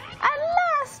 At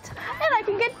last! And I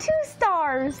can get 2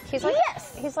 stars. He's like,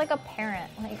 yes! He's like a parent.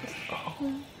 Like,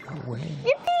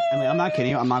 Yippee! I mean, I'm not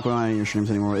kidding you. I'm not going on any of your streams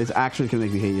anymore. It's actually gonna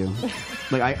make me hate you.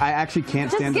 Like, I actually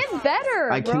can't stand. Just get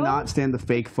better, I bro. cannot stand the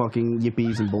fake fucking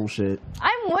yippies and bullshit.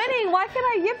 I'm winning. Why can't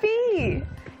I yippee?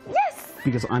 Yes!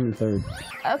 Because I'm in 3rd.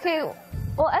 Okay,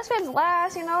 well, Esfand's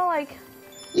last, you know, like...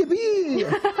 Yippee!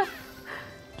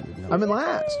 I'm in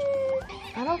last.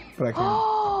 I don't... But I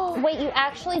can't. wait, you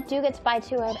actually do get to buy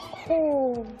 2 red.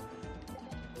 Oh.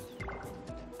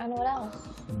 And what else?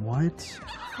 What?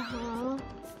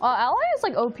 Ally is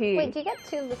like OP. Wait, do you get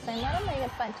 2 of the same item or you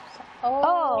get to buy 2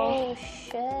 Oh,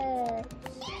 shit.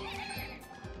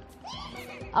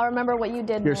 I'll remember what you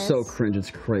did, You're Miss. so cringe.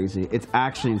 It's crazy. It's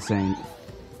actually insane.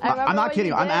 I'm not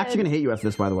kidding you. I'm actually gonna hate you after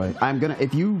this, by the way.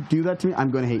 If you do that to me, I'm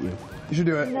gonna hate you. You should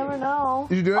do it. You never know.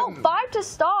 You should do it. Oh, 5 to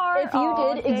star. If you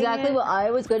did exactly what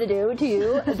I was gonna do to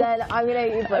you, then I'm gonna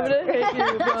hate you, bro. I'm gonna hate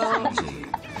you, bro.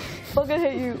 I'm gonna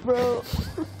hate you, bro.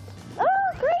 Oh,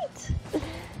 great.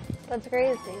 That's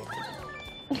crazy.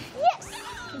 Yes.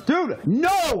 Dude,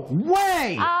 no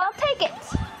way! I'll take it.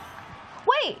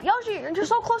 Wait, Yoshi, you're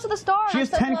so close to the star. She has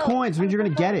 10 coins. Means you're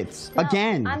gonna get it No,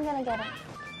 again. I'm gonna get it.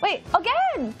 Wait,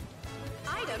 again.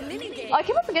 I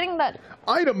keep on forgetting that.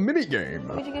 Item minigame.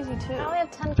 Luigi gives you 2. I only have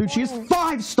 10 Dude, she has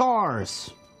 5 stars.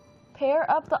 Pair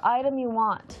up the item you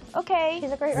want. Okay.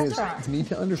 She's a great restaurant. You need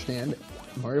to understand,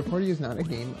 Mario Party is not a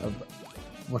game of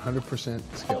 100%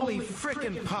 skill. Holy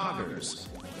frickin' poggers.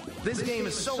 This game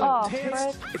is so Oh,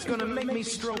 intense, it's gonna make me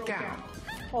stroke out.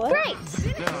 Great.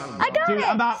 I got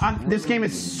Dude, it. this game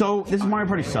is so. This Mario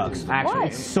Party sucks. Actually, What?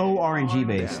 it's so RNG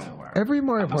based. Every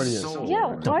Mario Party is.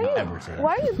 Yeah,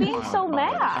 why are you being so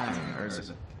mad?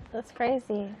 That's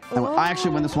crazy. I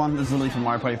actually win this one. This is literally from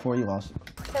Mario Party 4. You lost.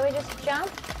 So we just jump.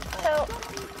 So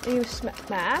You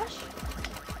smash?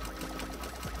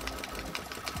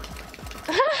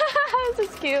 This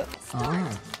is cute.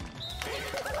 Ah.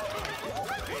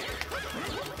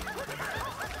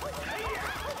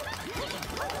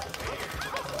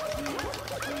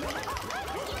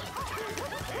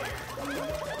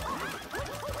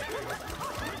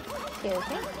 excuse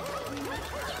me.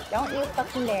 Don't you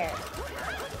fucking dare.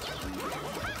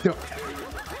 Yo.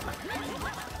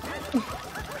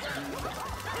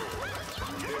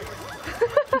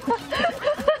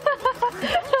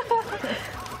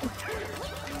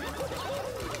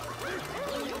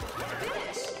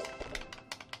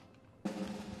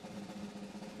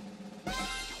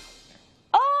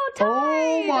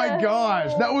 Oh my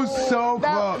gosh, that was so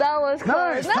close. That was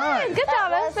close. Nice. Good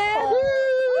job, Esfand.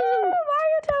 Woo,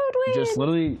 Mario Toad wins. Just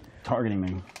literally targeting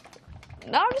me.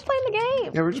 No, I'm just playing the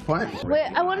game. Yeah, we're just playing.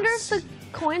 Wait, I wonder if the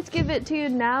coins give it to you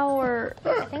now or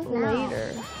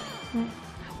later.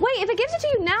 Wait, if it gives it to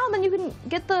you now, then you can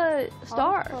get the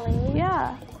star. Hopefully.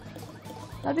 Yeah.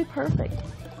 That'd be perfect.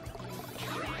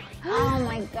 Oh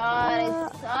my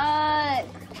god, I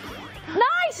suck.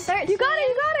 Nice! 13. You got it,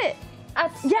 you got it!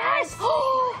 Yes!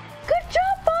 Good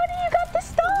job, Bonnie! You got the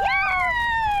star!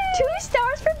 Yay! 2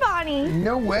 stars for Bonnie.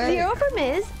 No way. 0 for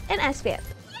Miz and Esfand.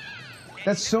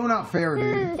 That's so not fair,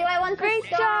 dude. Do I want the Great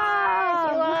star?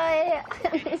 job! Do I?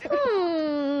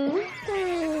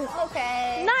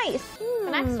 Okay. Nice! The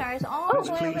next star is all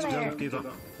the way over Please there. don't give up.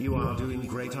 You are doing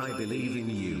great. I believe in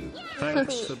you.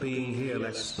 Thanks for being here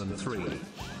less than 3.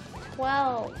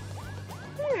 12.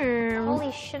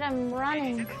 Holy shit, I'm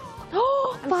running.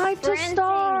 Oh, 5 to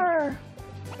star!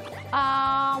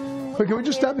 Wait, can we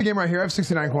just stop the game right here? I have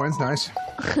 69 coins. Nice.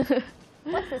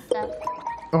 What's this stuff?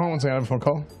 Oh, hold on one second. I have a phone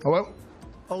call. Hello?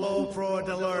 Hello, fraud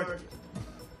alert.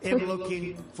 I'm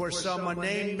looking for someone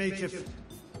named Mizkif.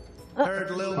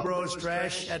 Heard Lil Bro's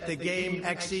trash at the game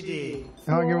XCD.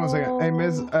 Hold on, give me 1 second. Hey,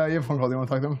 Miz, you have a phone call. Do you want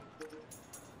to talk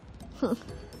to him?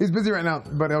 He's busy right now,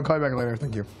 but he'll call you back later.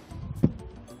 Thank you.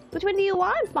 Which one do you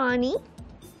want, Bonnie?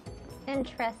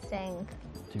 Interesting.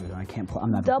 Dude, I can't play.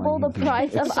 I'm not Double playing the you,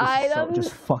 price dude. of items?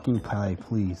 Just fucking play,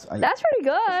 please. That's pretty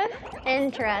good.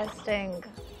 Interesting.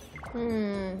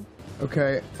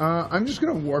 Okay, I'm just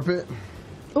going to warp it.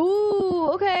 Ooh,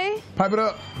 okay. Pipe it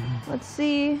up. Let's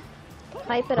see.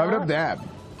 Pipe it Pipe it up. up, dab.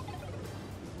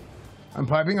 I'm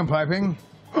piping.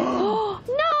 Oh,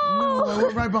 No, I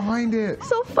went right behind it.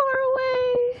 so far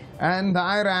away. And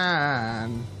I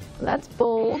ran. That's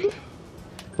bold.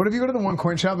 Wait, What if you go to the one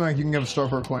coin shop and like you can get a star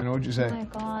for a coin? What would you say? Oh my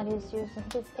god, he's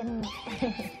getting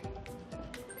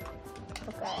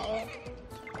okay.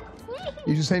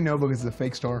 You should say no because it's a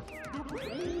fake star.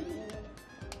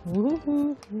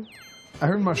 I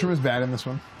heard mushroom is bad in this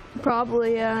one.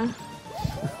 Probably, yeah.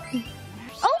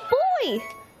 Oh boy!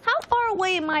 How far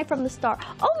away am I from the star?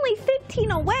 Only 15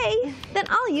 away? Then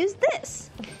I'll use this.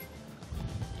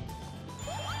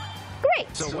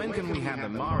 Great! So when can we have the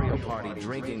Mario Party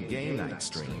drinking game night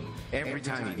stream? Every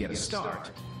time you get a start,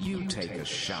 you take a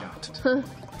shot.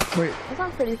 Wait. That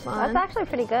sounds pretty fun. That's actually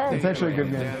pretty good. It's actually a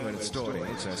good game.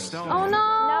 Oh no!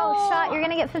 No shot, you're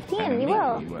gonna get 15. You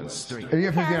will. If you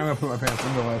get 15, I'm gonna put my pants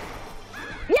in real life.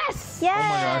 Yes! Yay! Oh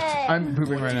my gosh, I'm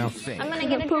pooping right now. I'm gonna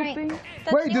get a drink.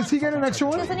 Wait, does he get an extra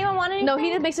one? Does anyone want anything? No, he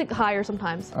just makes it higher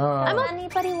sometimes. Does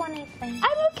anybody want anything?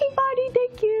 I'm okay, buddy.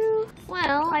 Thank you.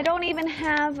 Well, I don't even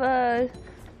have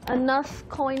enough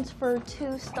coins for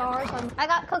 2 stars. I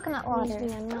got coconut water.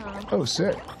 Oh,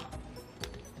 sick.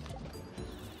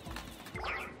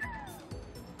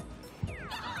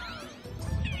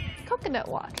 Coconut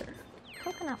water.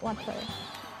 Coconut water.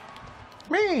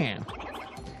 Man.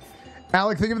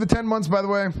 Alec, thank you for the 10 months, by the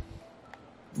way.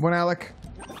 One Alec.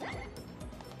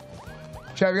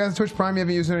 Chat, if you guys Twitch Prime, you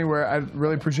haven't used it anywhere. I'd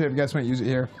really appreciate it if you guys might use it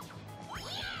here.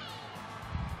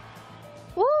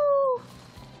 Woo!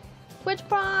 Twitch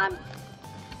Prime.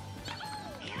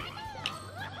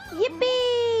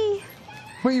 Yippee!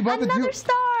 Wait, you bought Another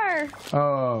star.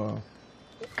 Oh.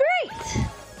 Great.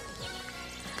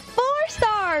 4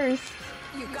 stars.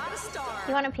 You got a star.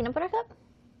 You want a peanut butter cup?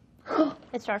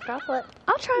 It's dark chocolate.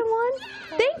 I'll try one.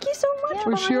 Thank you so much.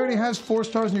 Wait, she already has 4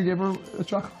 stars and you gave her a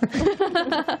chocolate? Do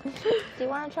you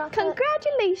want a chocolate?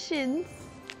 Congratulations.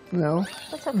 No.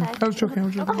 That's okay. I was joking, I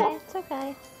was joking. Okay, it's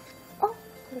okay. Oh,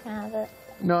 you can have it.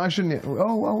 No, I shouldn't.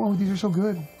 Oh, these are so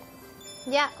good.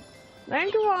 Yeah.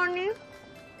 Thank you, Arnie.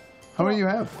 How many do you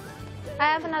have? I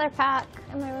have another pack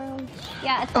in my room.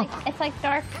 Yeah, it's like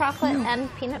dark chocolate and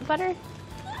peanut butter.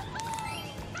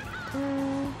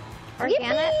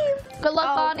 Organic. Yippee! Good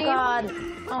luck, Arnie.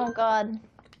 Oh god.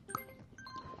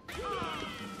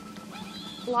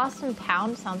 Lost and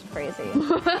Found sounds crazy.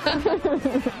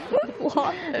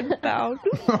 Lost and Found.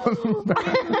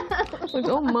 Like,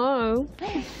 oh my.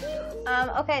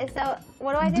 Okay, so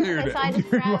what do I do? Dude, So I just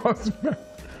grab.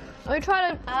 Let me try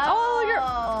to.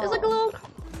 There's like a little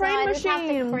crane I just have to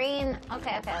machine. crane.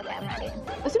 Okay, I'm ready.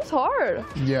 It seems hard.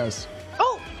 Yes.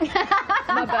 Oh!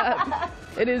 Not bad.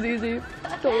 It is easy.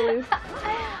 Totally.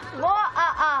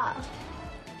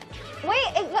 Wait,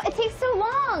 it takes so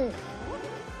long.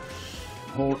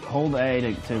 Hold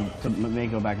A to make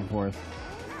it go back and forth.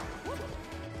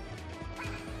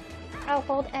 Oh,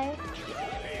 hold A.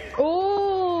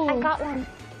 Oh! I got one.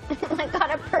 I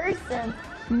got a person.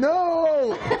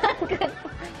 No!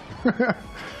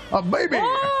 A baby!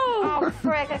 Oh,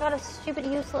 frick, I got a stupid,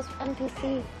 useless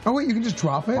NPC. Oh, wait, you can just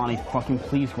drop it? Bonnie, fucking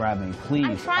please grab me. Please.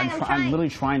 I'm trying. I'm literally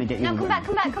trying to get you No, to come back,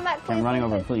 please. I'm running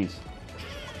over, please.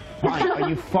 Bonnie, are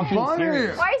you fucking Bonnie!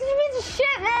 serious? Why are you being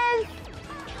shit, Miz?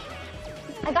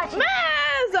 I got you.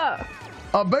 Miz!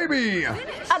 A baby! A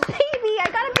baby! I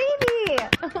got a baby!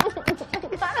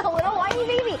 I got a little whiny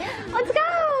baby. Let's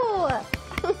go!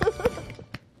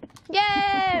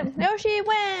 Yay! Yoshi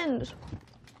wins!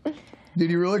 Dude,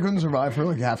 you really couldn't survive for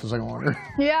like half a second longer.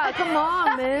 Yeah, come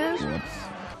on, Miz.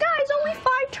 Guys, only 5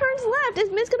 turns left. Is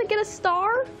Miz gonna get a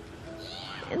star?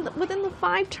 Within the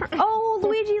 5 turns. Oh,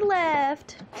 Luigi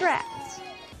left. Drats.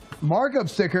 Markup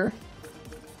sticker.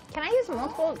 Can I use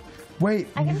multiple? Wait.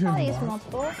 I can you probably should- use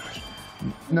multiple.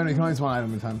 No, you can only use one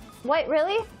item at a time. Wait,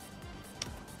 really?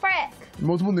 Frick.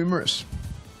 Multiple numerous.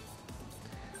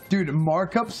 Dude,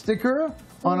 markup sticker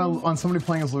on somebody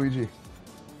playing as Luigi.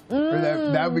 Or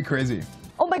that would be crazy.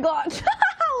 Oh my god. Look,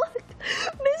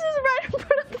 Miz is right in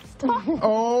front of the star.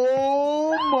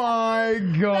 Oh my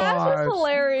god. That's just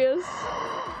hilarious.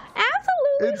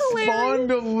 Absolutely It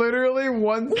hilarious. spawned literally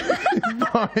one second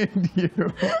behind you.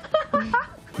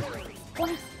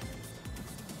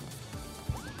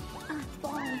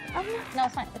 No,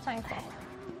 it's not your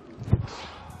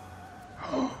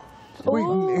fault. Wait,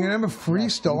 and I'm a free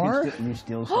star? You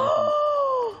steal stuff.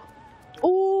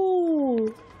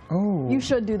 Ooh. Oh. You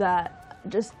should do that.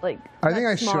 Just like. I think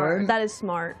that's I smart. should. That is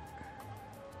smart.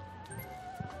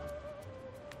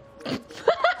 Miz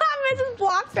is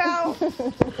blocked out.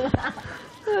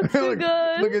 That's too look,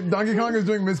 good. look at Donkey Kong is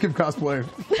doing Mizkif cosplay.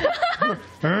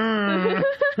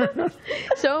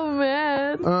 So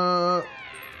mad.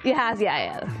 Yeah,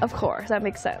 yeah. Of course, that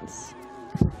makes sense.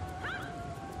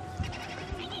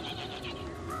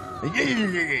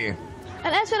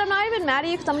 And Esfand, I'm not even mad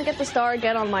at you because I'm gonna get the star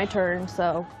again on my turn,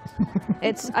 so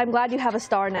I'm glad you have a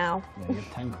star now. Yeah, you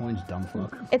get 10 coins, dumb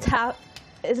fuck. It's half,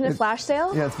 isn't it flash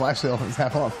sale? Yeah, it's flash sale. It's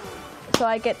half off. So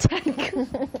I get 10.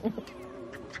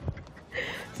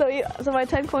 So my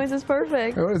 10 coins is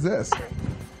perfect. Hey, what is this?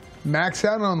 Max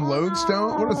out on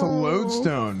lodestone? What is a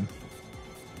lodestone?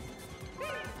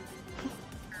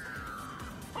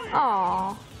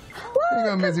 Aww. There you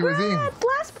go, Mizzy Wizzy.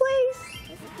 Last place.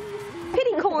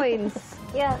 Pity coins.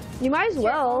 Yeah. You might as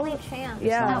well. Only chance.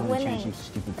 Yeah. Not winning. Chance, you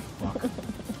stupid fuck.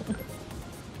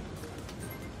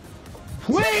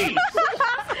 Please!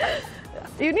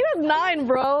 You need a 9,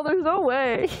 bro. There's no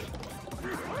way.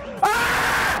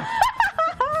 Ah!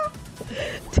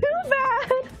 Too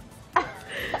bad.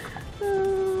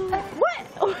 What?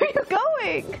 Where are you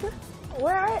going?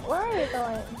 Where are you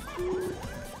going?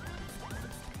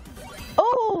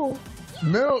 Oh!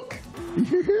 Milk!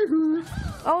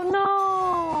 Oh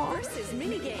no!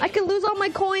 I could lose all my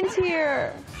coins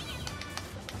here.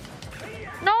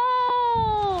 No!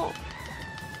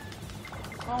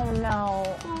 Oh no.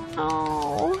 Oh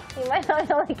no. You might not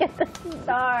be able to get the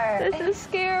star. This is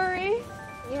scary.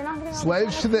 You're not gonna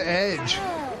Sledge to the edge.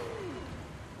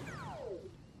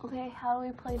 Okay, how do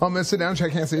we play Oh, miss it down.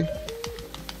 Check, can't see.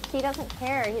 He doesn't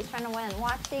care. He's trying to win.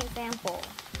 Watch the example.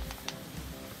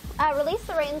 Release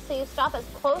the reins so you stop as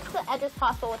close to the edge as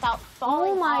possible without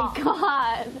falling off. Oh my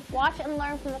god. Watch and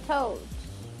learn from the toes.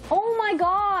 Oh my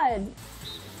god.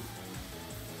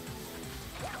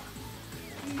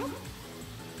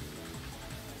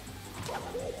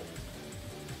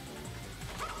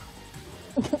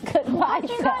 Goodbye.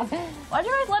 Why'd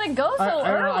you guys let it go so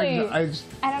early? I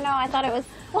don't know. I thought it was.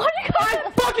 Why'd you guys?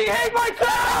 I fucking hate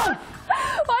myself!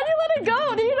 Why'd you let it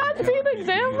go? Do you not see the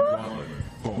example?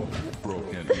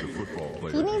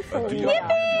 He needs to leave.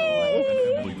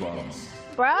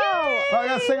 Bro. Oh, I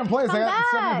got second place. I got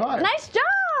 75. Nice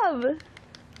job.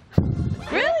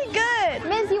 Really good.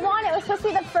 Miz, you won. It was supposed to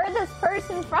be the furthest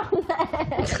person from the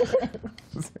edge.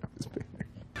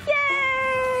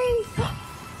 Yay!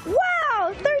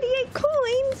 Wow, 38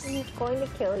 coins. He's going to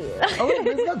kill you. Oh,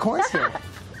 wait, he's got coins still.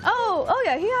 Oh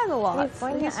yeah, he has a lot. He's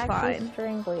going to actually fine.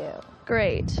 strangle you.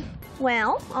 Great.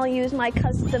 Well, I'll use my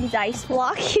custom dice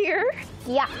block here.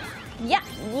 Yeah. Yeah.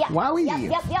 Yeah. Wowie.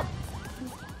 Yep.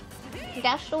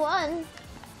 Dash the one.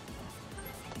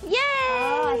 Yay!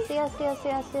 Oh,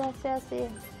 I see.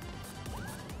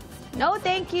 No,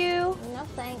 thank you. No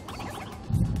thanks.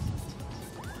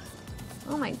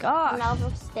 Oh my gosh.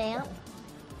 Another stamp.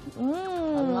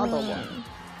 Another one.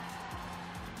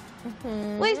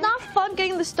 Wait, it's not fun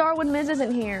getting the star when Miz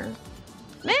isn't here.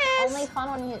 Miz! Only fun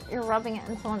when you're rubbing it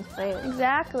in someone's face.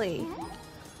 Exactly.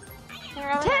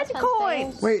 10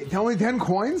 coins. Wait, only 10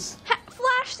 coins?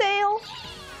 Flash sale.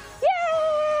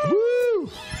 Yay! Woo!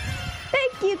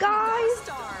 Thank you, guys.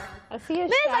 I see a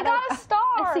Miz, I got a star.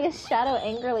 I see a shadow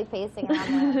angrily pacing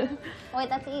around there. Oh, wait,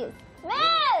 that's Eve.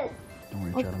 Miz!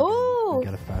 Don't worry, Chad. Ooh.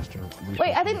 Get a faster.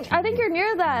 Wait, I think you're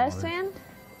near that, Esfand.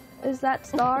 Is that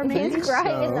star maybe? He's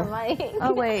crying in the mic.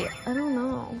 Oh wait, I don't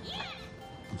know.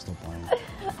 I'm still playing.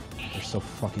 They're so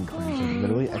fucking cringe. Like,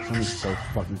 literally, ExtraEmily is so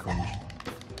fucking cringe.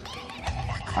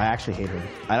 I actually hate her.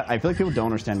 I feel like people don't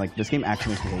understand. Like, this game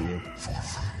actually makes me hate you.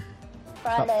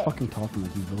 Stop fucking talking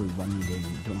like you really run your game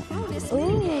and you don't know anything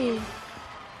about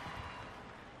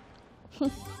the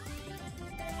game.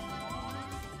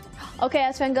 Okay,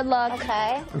 Esfand, good luck.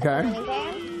 Okay. Okay.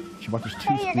 She watches 2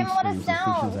 Hey, you're gonna let us streams and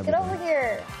thinks she knows down. Get everything. over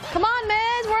here. Come on,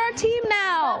 Miz, we're a team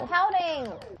now. Stop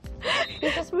pouting.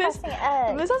 You're just pressing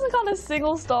X. Miz hasn't gotten a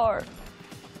single star.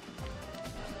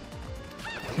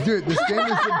 Dude, this game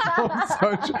is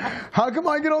such. How come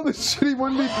I get all this shitty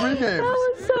 1v3 games? That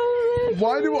was so ridiculous.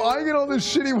 Why do I get all this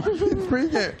shitty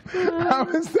 1v3 game? How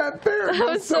is that fair? It That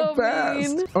goes was so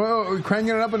fast. mean. Oh, we're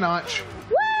cranking it up a notch.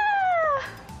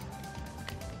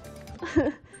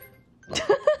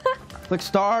 Click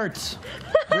start.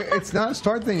 Wait, it's not a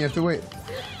start thing. You have to wait.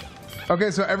 Okay,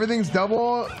 so everything's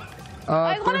double.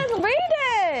 I want to read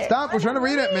it. Stop. We're trying to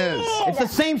read it, Miz. It's the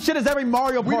same shit as every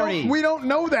Mario Party. We don't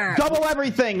know that. Double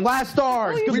everything. Last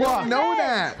stars. Good We luck. don't know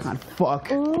that. God,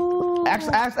 fuck.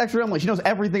 Ask ExtraEmily. She knows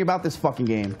everything about this fucking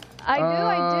game.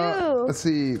 I do. Let's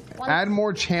see. Add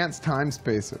more chance time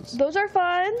spaces. Those are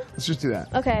fun. Let's just do that.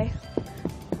 Okay.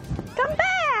 Come back.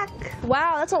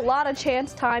 Wow, that's a lot of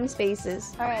chance time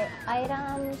spaces. All right,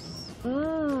 items. Get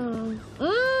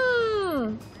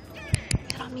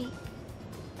on me.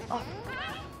 Oh.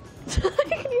 I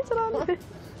can use it on me.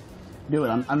 Dude,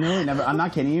 I'm really never. I'm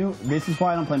not kidding you. This is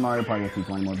why I don't play Mario Party with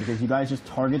people anymore, because you guys just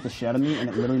target the shit out of me, and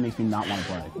it literally makes me not want to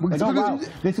play. Like, oh wow,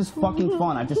 this is fucking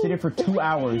fun. I have to sit here for 2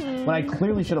 hours when I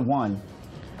clearly should have won.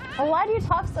 Why do you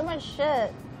talk so much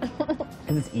shit?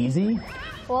 Because it's easy.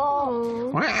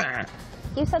 Well,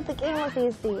 you said the game was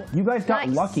easy. You guys got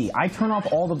lucky. I turn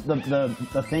off all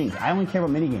the things. I only care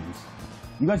about minigames.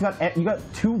 You guys got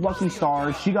 2 lucky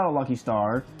stars. She got a lucky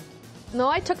star. No,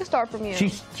 I took a star from you. She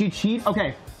cheated.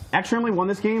 Okay, ExtraEmily won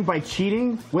this game by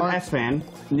cheating with Esfand.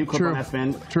 New clip on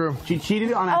Esfand. True. She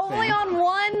cheated on Esfand. Only on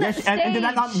one stage. And did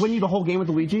that not win you the whole game with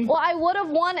Luigi? Well, I would have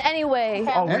won anyway.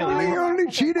 Oh, really? Emily only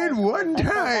cheated one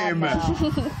time.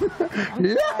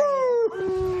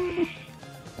 Yahoo!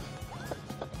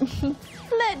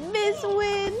 Let Miz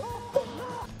win.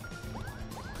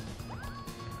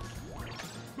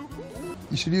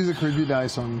 You should use a creepy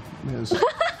dice on Miz.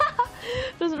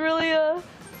 Just really oh,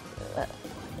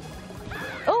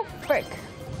 frick.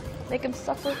 Make him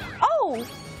suffer. Oh,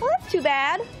 well, that's too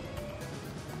bad.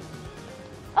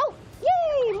 Oh,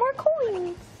 yay, more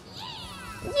coins.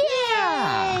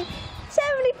 Yay!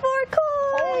 74 coins.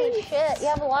 Holy shit, you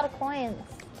have a lot of coins.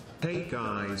 Hey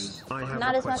guys, I have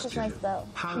Not a as much as question. nice though.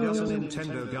 How does a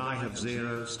Nintendo guy have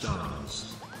 0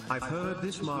 stars? I've heard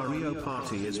this Mario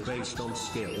Party is based on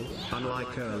skill,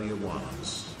 unlike earlier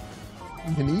ones.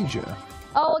 Indonesia.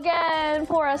 Oh, again,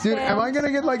 poor us. Dude, am I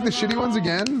gonna get like the shitty ones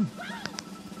again?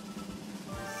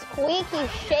 Squeaky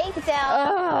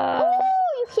shakedown.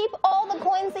 Ooh, you keep all the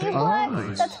coins that you collect?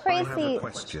 Guys, That's I have a crazy.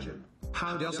 question.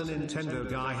 How does a Nintendo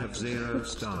guy have 0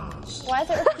 stars? Why is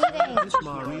it repeating? This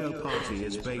Mario Party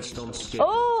is based on skill.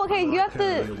 Oh, okay, you have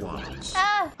to.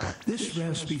 Ah! This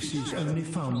rare species only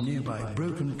found nearby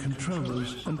broken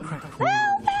controllers and cracked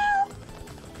walls.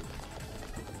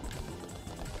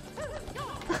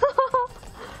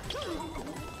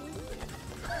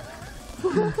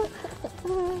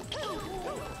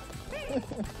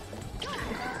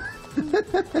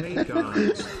 Hey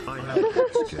guys, I have a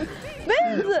question.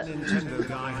 How does a Nintendo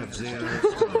guy have 0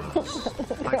 stars?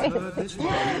 I've heard this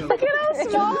Mario Look at how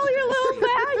small your little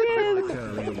bag is. like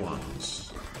earlier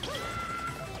ones.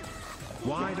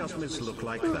 Why does Miss look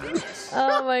like that?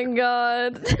 Oh my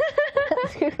god.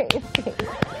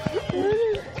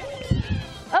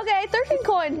 Okay, 13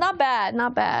 coins. Not bad,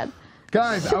 not bad.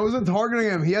 Guys, I wasn't targeting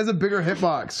him. He has a bigger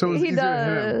hitbox, so it's He easier to hit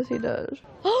him. does, he does.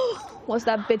 What's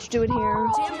that bitch doing here?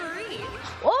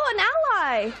 Oh, an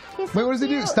ally. Wait, what does he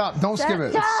do? Stop! Don't skip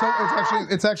it.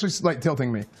 It's actually like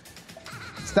tilting me.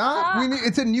 Stop!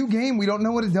 It's a new game. We don't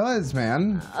know what it does,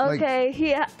 man. Okay,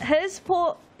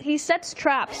 he sets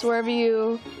traps wherever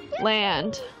you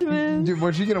land. Dude,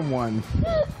 what'd you get a 1?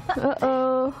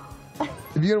 Uh-oh.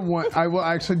 If you get a 1, I will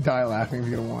actually die laughing if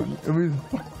you get a 1. It'll be the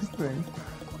funniest thing.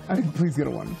 Please get a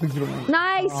 1. Please get a 1.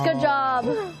 Nice, good job.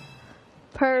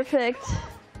 Perfect.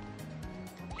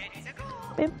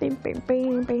 This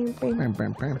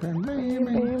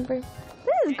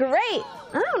is great.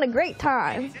 I'm having a great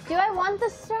time. Do I want the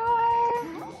star?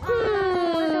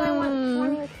 Or do I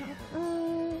want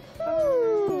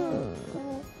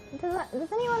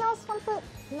Does anyone else want the...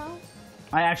 No?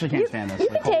 I actually can't stand this. You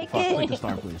can take it. Click the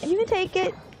star, please. You can take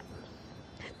it.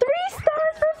 3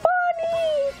 stars for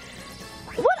Bonnie.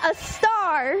 What a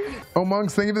star. Oh,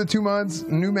 Monks, thank you for the 2 months.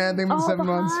 New man, thank you for the 7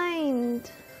 months.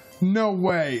 Behind. No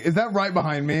way. Is that right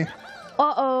behind me?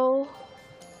 Uh-oh.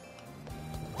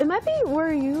 It might be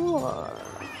where you are.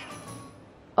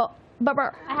 Oh,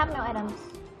 Bubba. I have no items.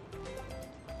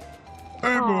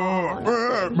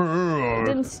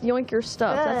 Didn't yoink your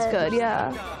stuff. That's good,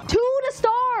 yeah. 2 to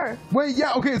star. Wait,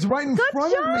 yeah, okay, it's right in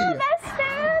front of me.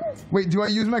 Esfand. Wait, do I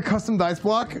use my custom dice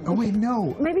block? Oh, wait,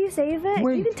 no. Maybe you save it?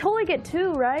 Wait. You can totally get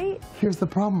 2, right? Here's the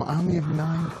problem. I only have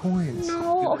 9 coins.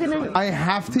 No, okay then. I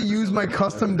have to use my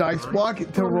custom dice block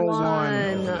to roll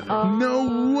 1. Oh.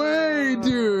 No way,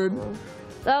 dude.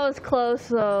 That was close,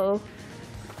 though.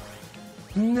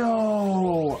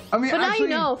 No. I mean, But now actually,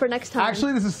 you know for next time.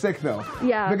 Actually, this is sick, though.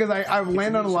 Yeah. Because I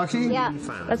land on lucky. Yeah,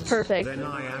 that's perfect. Then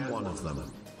I am one of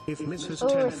them. If Miss has Oh,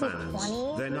 10 is it fans,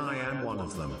 20? then I am one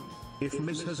of them. If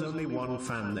Miss has only 1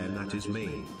 fan, then that is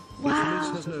me. Wow.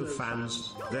 If Miss has no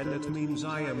fans, then it means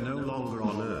I am no longer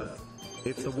on Earth.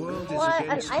 If the world is What?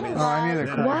 against An me, item Oh, I need a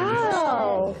then coin. I am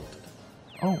Wow.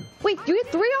 Oh. Wait, you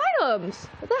get 3 items.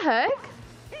 What the heck?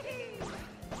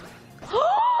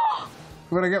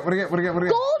 What do I get? What do I get? What do I get? What do I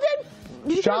get? Golden.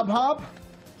 Did you Shop hop?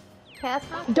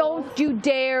 Don't you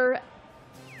dare.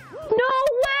 No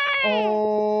way.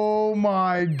 Oh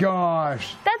my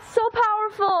gosh. That's so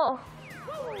powerful.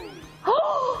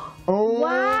 Oh Wow,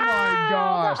 my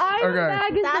gosh. the item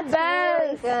bag is That's the best.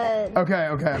 really good. Okay,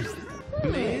 okay.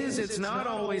 Miz, it's not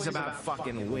always about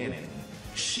fucking winning.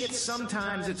 Shit,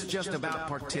 sometimes it's just about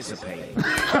participating. The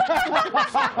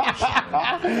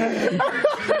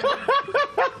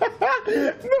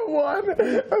one.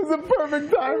 That was the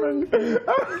perfect timing.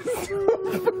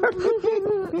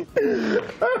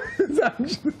 It's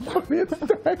actually the funniest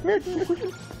timing.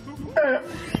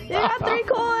 You got 3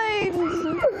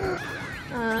 coins.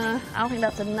 I don't think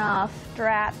that's enough.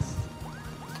 Drats.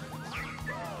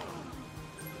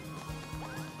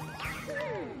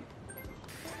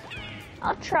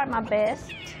 I'll try my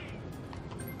best.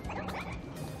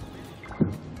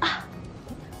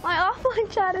 My offline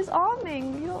chat is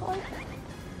arming.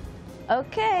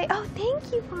 Okay. Oh,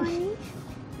 thank you, honey.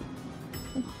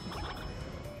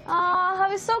 Oh, I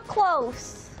was so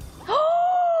close.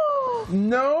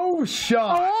 No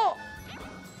shot. Oh.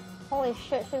 Holy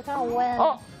shit, she's gonna win.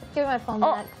 Oh. Give me my phone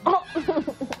back. Oh.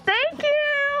 Thank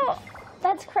you.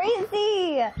 That's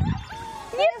crazy.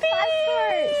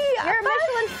 Yippee! You're a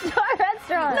Michelin star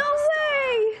restaurant. No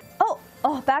way!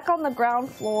 Oh, back on the ground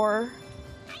floor.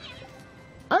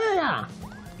 Oh yeah.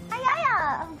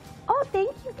 Oh,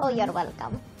 thank you. Oh, you're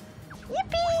welcome.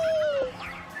 Yippee!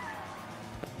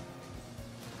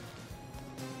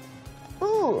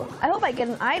 Ooh, I hope I get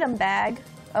an item bag.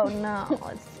 Oh no,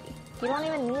 let's see. You don't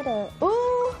even need it.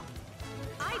 Ooh.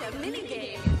 Item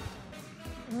minigame.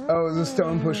 Oh, it's a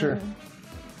stone pusher.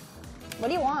 What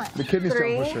do you want? The kidney 3.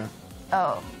 stone pusher.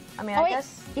 Oh, I mean, Oh, I wait,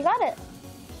 guess you got it.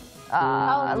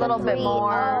 a little bit 3.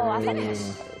 more. Oh, I thought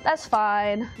That's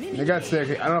fine. He got sick.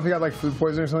 I don't know if he got like food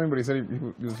poisoning or something, but he said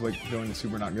he was like feeling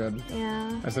super not good.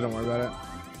 Yeah. I said don't worry about it.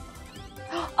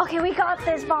 Okay, we got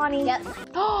this, Bonnie. Yep.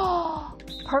 Oh,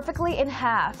 perfectly in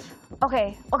half.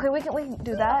 Okay, we can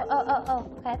do that. Oh.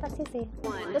 Okay, that's easy.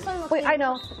 This one looks Wait, easy. I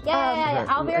know. Yeah.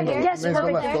 I'll be right here. Yes, Go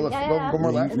perfect. left, go left. Go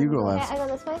more left. You go Okay, left. I go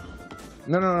this way.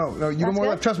 No. You go more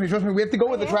left. Trust me. We have to go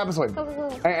with the trapezoid. Go.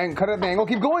 And cut at the angle.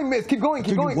 Keep going, miss. Keep going.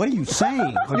 Dude, what are you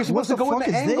saying? You're supposed to go with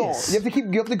the angle. You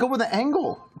have to go with the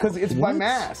angle because it's by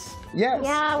mass. Yes.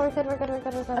 Yeah, we're good.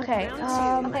 Okay.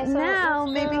 Okay, so now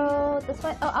let's maybe. go this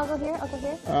way. Oh, I'll go here. Wait,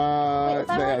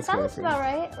 that looks about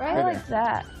right? I like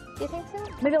that. Do you think so?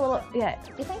 Maybe a little. Yeah.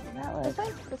 Do you think?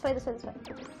 This way.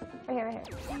 Right here.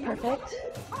 Perfect.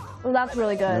 Well, that's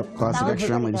really good. Yep, classic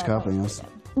ExtraEmily just copying us.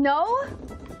 No.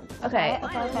 Okay.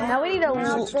 Now we need a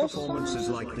It's performances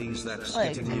like these that's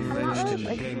getting you benched in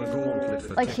the game a gauntlet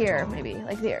for like here, TikTok. maybe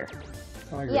like there.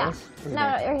 Yeah.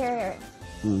 No, here.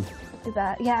 Is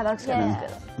that? Yeah, that looks good. Yeah.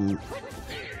 That's good.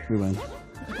 We win.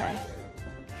 Okay.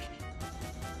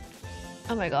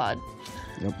 Oh my god.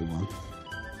 Yep, we won.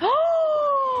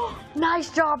 Nice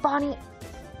job, Bonnie.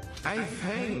 I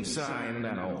think sign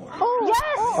now. Oh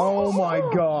yes. Oh my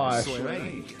gosh.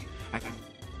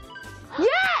 Yeah.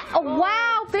 Oh wow.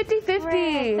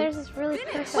 50-50. There's this really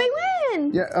perfect. We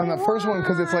win. Yeah, on the first one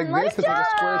because it's like this. It's like a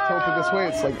square tilted this way.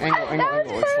 It's like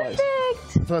angle. It's slice.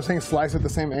 That's what I was saying. Slice at the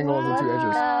same angle as the 2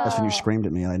 edges. That's when you screamed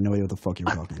at me. I had no idea what the fuck you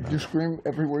were talking about. You scream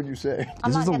every word you say.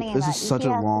 This is such a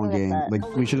long game. Like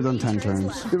we should have done 10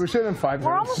 turns. Dude, we should have done 5 turns.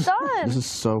 We're almost done. This is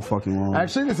so fucking long.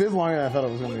 Actually, this is longer than I thought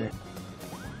it was gonna be.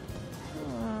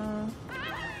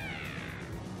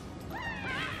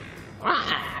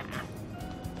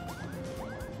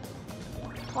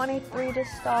 23 to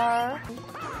star.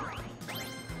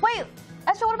 Wait,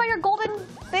 Esther, what about your golden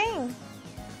thing?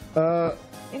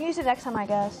 You can use it next time, I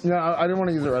guess. Yeah, I didn't want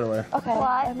to use it right away. Okay,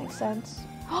 that makes sense.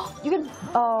 You can.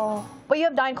 Oh, but you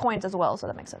have 9 coins as well, so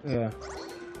that makes sense. Yeah.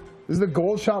 This is the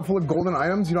gold shop full of golden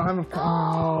items. You don't have enough.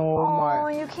 Oh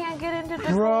my. You can't get into the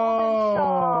Bro.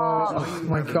 golden shop. Oh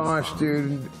my gosh,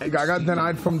 dude. I got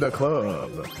denied from the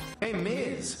club. Hey,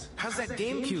 Miz, how's that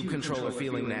GameCube controller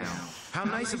feeling now? How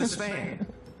nice of a fan.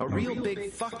 A real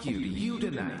big fuck you to you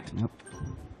tonight. Yep.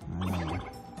 I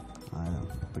know.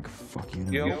 Big fuck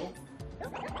you.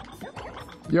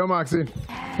 Yo, Moxie.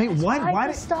 Hey, why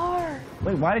the star?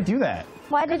 Wait, why did you do that?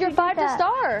 Why did you 5 to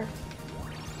star?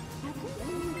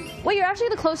 Wait, you're actually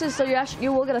the closest, so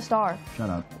you will get a star. Shut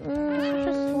up.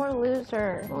 Just more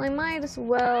loser. Well, I might as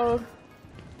well.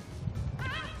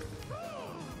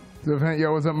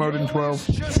 Yo, what's up, Modin 12?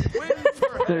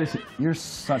 You're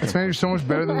such. This man is so much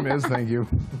better than Miz. Thank you.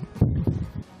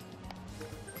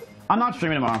 I'm not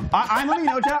streaming tomorrow. I'm letting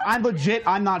you know, chat. I'm legit.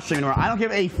 I'm not streaming tomorrow. I don't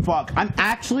give a fuck. I'm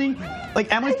actually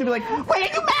like Emily's gonna be like,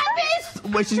 wait, are you mad, Miz?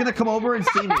 Wait, she's gonna come over and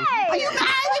see me. Are you mad?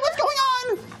 Like, what's going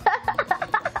on?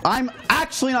 I'm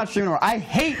actually not streaming tomorrow. I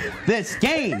hate this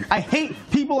game. I hate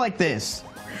people like this.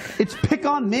 It's pick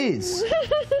on Miz.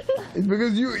 It's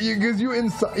because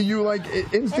you like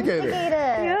instigate it.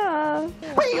 Yeah.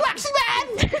 Wait, are you actually mad?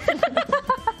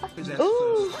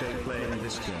 Ooh.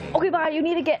 Okay, bye. You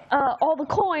need to get all the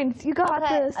coins. You got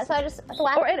this. So I just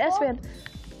or at Esfand.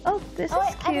 Oh, this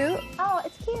is cute. Oh,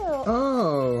 it's cute.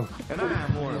 Oh. And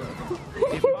I'm one of them.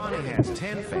 If Bonnie has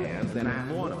 10 fans, then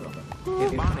I'm one of them.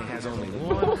 If Bonnie has only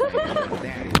one fan, then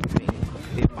that is me.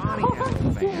 If Bonnie has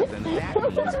no fans, then that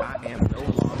means I am no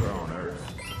longer on Earth.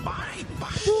 Bye, bye.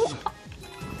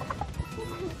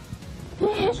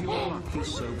 Is your luck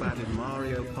so bad in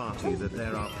Mario Party that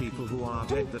there are people who are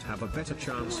dead that have a better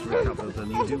chance to recover than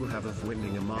you do have of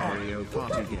winning a Mario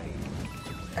Party game?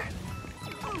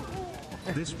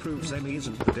 This proves Emmy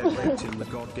isn't the dead rate in the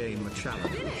God Game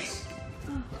challenge.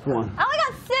 Come on. I only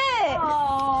got 6.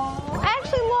 Aww. I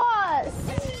actually lost.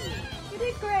 You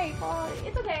did great, but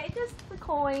it's okay. Just the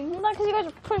coin. Not because you guys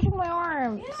are pushing my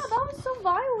arms. Yeah, that was so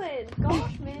violent.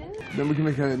 Gosh, man. Then we can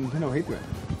make a Nintendo hate thread.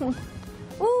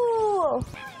 Ooh.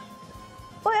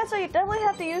 Oh yeah, so you definitely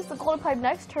have to use the golden pipe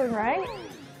next turn, right?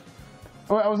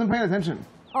 Oh, I wasn't paying attention.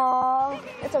 Aw,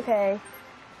 it's okay.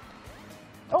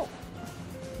 Oh.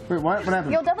 Wait, what? What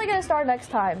happened? You'll definitely get a star next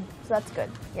time, so that's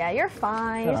good. Yeah, you're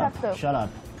fine. You just have to. Shut up.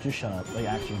 Just shut up. Like,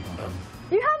 actually, don't.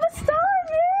 You have a star,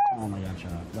 man! Oh my god,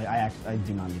 shut up. Like, I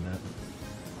do not need that.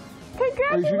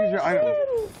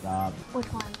 Congratulations! Stop.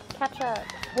 Which one? Catch up.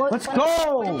 Let's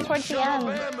go! Towards the end.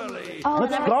 Oh,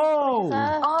 Let's go!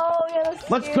 Oh, yeah, that's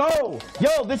Let's cute. go!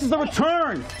 Yo, this is the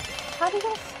return! How do you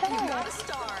get a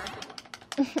star?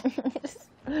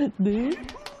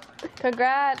 Dude.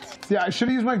 Congrats. Yeah, I should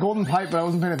have used my golden pipe, but I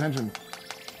wasn't paying attention.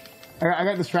 I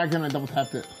got distracted and I double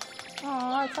tapped it.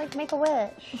 Oh, it's like make a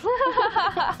wish.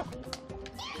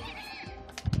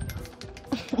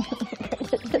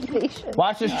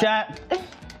 Watch this, chat.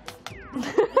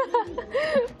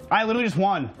 I literally just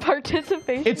won.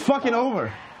 Participation. It's fucking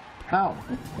over. How?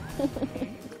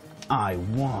 I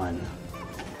won.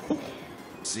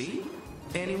 See?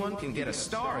 Anyone can get a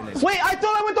star in this. Wait, I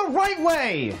thought I went the right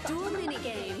way! Dual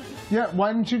minigame. Yeah,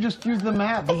 why didn't you just use the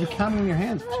map? You counted in your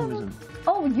hands for some reason.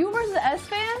 Oh, you versus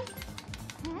Esfand?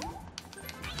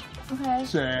 Okay.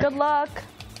 Sick. Good luck.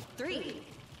 3,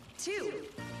 2,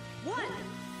 1,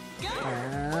 go!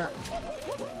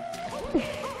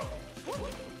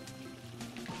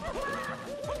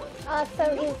 Oh, it's so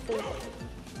easy.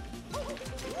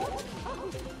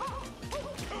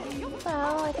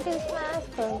 Well, I could do smash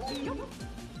push.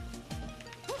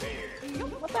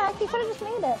 What the heck? You could have just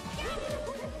made it.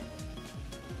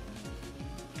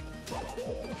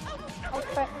 Oh,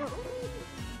 frick.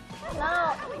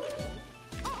 No.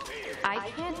 I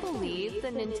can't believe the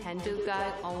Nintendo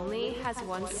guy only has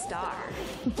 1 star.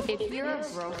 If you're a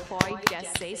broke boy,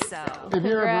 just say so. If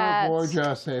you're a broke boy,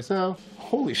 just say so.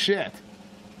 Holy shit.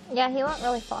 Yeah, he went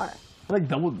really far. I like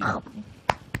double D.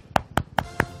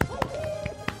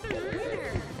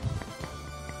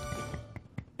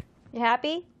 You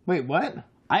happy? Wait, what?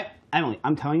 Emily,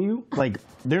 I'm telling you, like,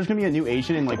 there's gonna be a new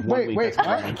Asian in like 1 week. Wait, that's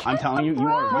what? coming. I'm telling you, you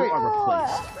are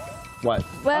replaced. What?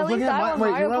 Well, at least I won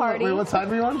Mario Party. Wait, what side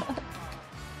were you on?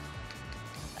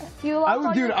 You lost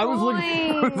all your I was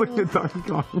looking at Donkey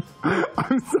Kong.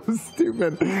 I'm so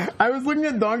stupid. I was looking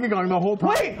at Donkey Kong the whole time.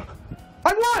 Wait!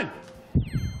 I won!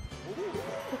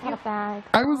 You got a bag.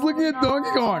 I was looking at Donkey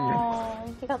Kong.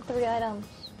 Oh, you got 3 items.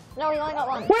 No, you only got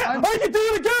 1. Wait, I can do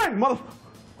it again!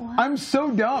 I'm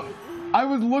so dumb. I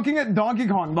was looking at Donkey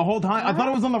Kong the whole time. I thought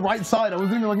it was on the right side. I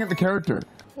wasn't even looking at the character.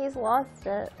 He's lost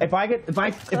it. If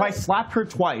I slap her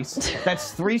twice,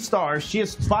 that's 3 stars. She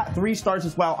has 3 stars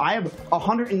as well. I have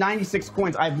 196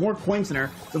 coins. I have more coins than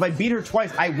her. So if I beat her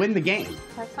twice, I win the game.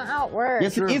 That's not how it works.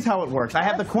 Yes, it is how it works. I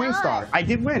have the coin star. I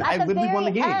did win. I literally won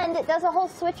the game. And it does a whole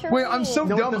switcheroo. Wait, I'm so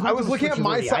dumb. I was looking at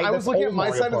my side. I was looking at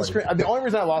my side of the screen. The only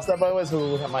reason I lost that, by the way, is because I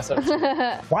was looking at my side of the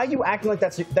screen. Why are you acting like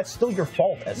that's still your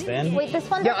fault, Esfand? Wait, this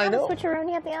one doesn't have a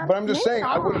switcheroo at the end? But I'm just saying,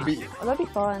 I wouldn't beat you. That'd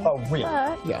be fun. Oh, really?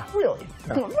 Yeah. Really?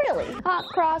 Really? Hot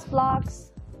cross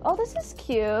blocks. Oh, this is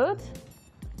cute.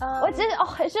 What's it?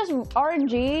 Oh, it's just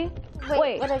RNG.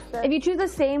 Wait, what is this? if you choose the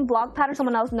same block pattern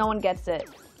someone else, no one gets it.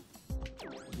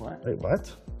 What? Wait,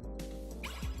 what?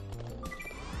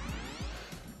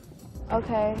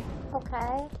 Okay.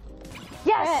 Okay.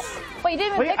 Yes! Wait, you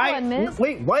didn't even pick one, Miz.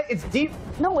 Wait, what? It's deep.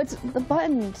 No, it's the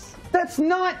buttons. That's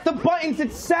not the buttons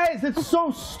it says. It's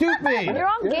so stupid. You're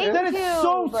on GameCube. That is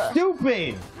so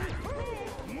stupid.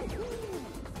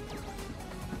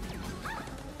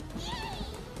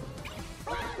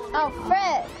 Oh,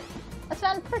 frick! I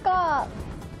found frick off.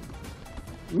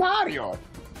 Mario.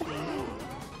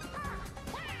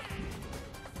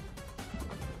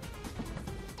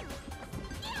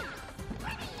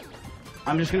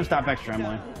 I'm just gonna stop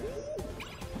ExtraEmily.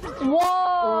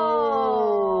 Whoa!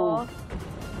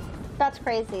 That's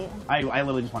crazy. I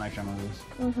literally just want ExtraEmily.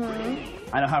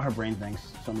 Mm-hmm. I know how her brain thinks,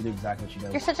 so I'm gonna do exactly what she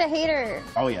does. You're such a hater.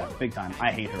 Oh yeah, big time.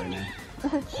 I hate her right now.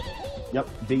 Yep,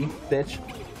 D, bitch.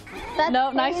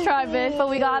 Nope, nice try, bitch, but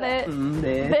we got it.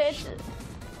 Bitch.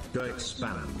 Go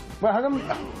expand. Wait, how come?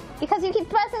 Because you keep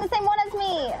pressing the same one as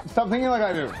me. Stop thinking like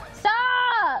I do.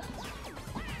 Stop!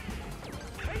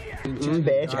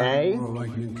 Bitch, eh?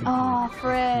 Oh,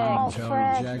 frick. Oh,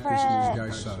 frick, Jack, frick. this guy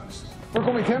sucks. Look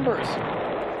at me timbers.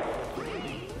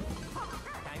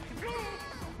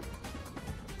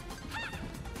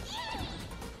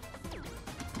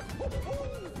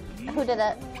 Who did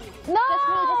it? No!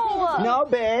 Just me. No,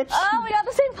 bitch. Oh, we got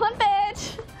the same one,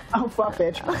 bitch. Oh, fuck,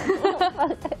 bitch.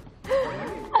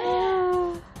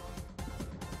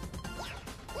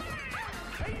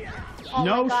 Oh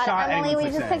No my God, shot Emily, anyone we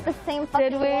clicks just in. picked the same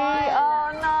fucking Did we? one.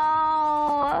 Oh,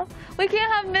 no. We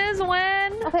can't have Miz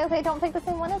win. Okay, don't pick the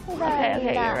same one as me then.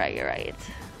 Okay, you're right.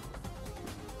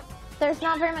 There's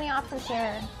not very many options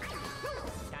here.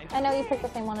 I know you picked the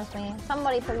same one as me.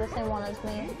 Somebody picked the same one as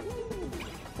me.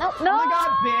 Nope. No! Oh my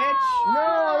God, bitch! No,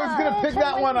 I was gonna pick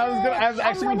that one. I was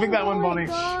actually gonna pick that one, Bonnie.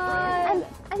 I'm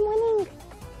winning.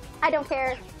 I don't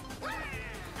care.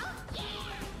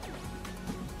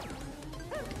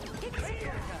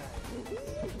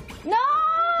 No!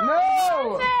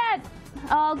 No! Shit!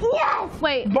 Oh, yes!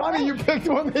 Wait. Bonnie, you picked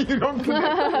one that you don't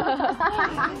connect.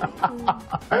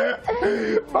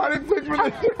 Bonnie picked one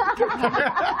that you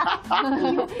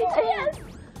Yes!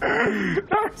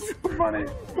 That was so funny.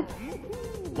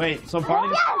 Wait, so Bonnie...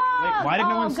 Wait, why did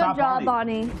no one stop good job,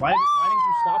 Bonnie. Why didn't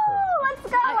you stop her? Let's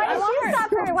go. Why didn't you stop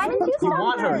her? Why didn't you stop her? You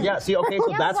want her, yeah. See, okay, so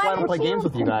Yes, that's why I don't play games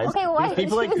with you guys. Okay, why Because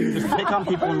people like you just pick on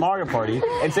people in Mario Party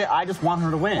and say, I just want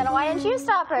her to win. Then why didn't you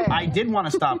stop her? I did want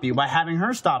to stop you by having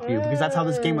her stop you because that's how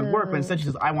this game would work. But instead, she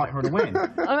says, I want her to win.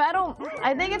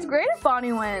 I think it's great if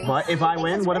Bonnie wins. But if I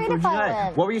win, what would you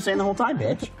say? What were you saying the whole time,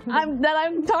 bitch? I'm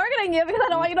targeting you because I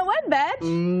don't want you to win, bitch.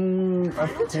 Of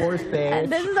course, bitch.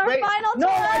 And this is our final No,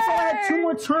 turn. I thought I had 2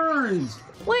 more turns.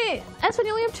 Wait, Esfand, you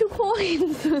only have 2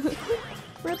 coins.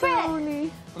 Ripperoni.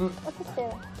 What's this do?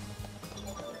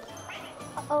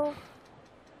 Uh-oh.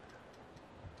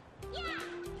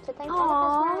 To thank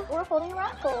all of us, we're holding a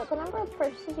raffle. The number of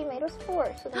purchases you made was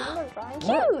 4, so the number of drawings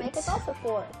you make is also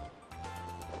 4.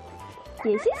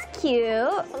 This is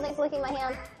cute. Something's licking my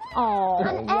hand. Oh,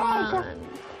 An egg.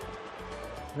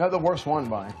 You got the worst one,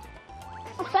 Bonnie.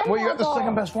 Well, you got the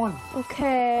second best one.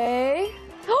 Okay.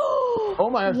 Oh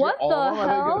my gosh. What all the of them,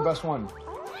 I think you hell? get the best one.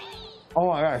 Oh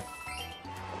my gosh.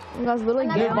 You guys literally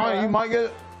Dude, get Bonnie, you might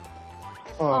get...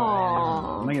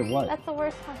 I get what? That's the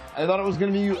worst one. I thought it was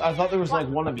gonna be. I thought there was like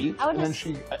one of each, I would and then just-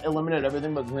 she eliminated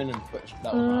everything but green and fish.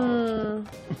 That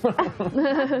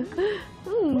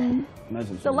was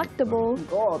Delectable.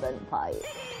 Golden pipe.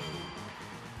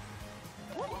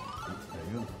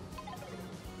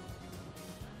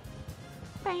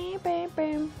 Bam, bam,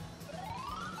 bam.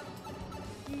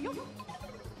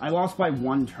 I lost by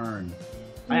 1 turn.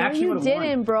 I No, actually you would've didn't,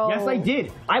 won. bro. Yes, I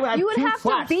did. I had You would 2 have to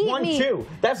slaps. beat 1, me. 2.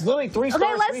 That's literally 3 stars.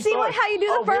 Okay, let's 3 see stars. how you do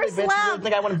the Oh, really, first bitch? lap. You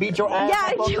think I want to beat your ass?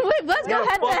 Yeah, motherfucker? let's go You're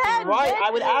head to fucking head, Right, bitch.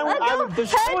 I would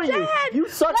Let's destroy go you. head to head. You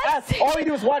suck Let's ass. see. All you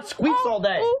do is watch Squeaks all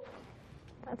day.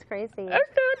 That's crazy.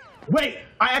 Wait,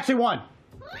 I actually won.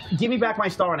 Give me back my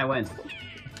star and I win.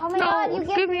 Oh my god, you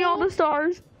give me all the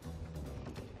stars.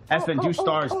 Esfand, do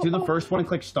stars. Do the first one and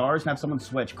click stars and have someone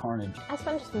switch. Carnage.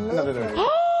 Esfand just moved. Another day.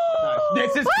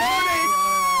 This is carnage!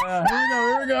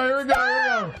 Here we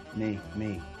go. Me.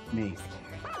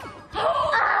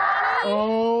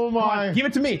 Oh my. Give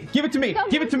it to me. Give it to me.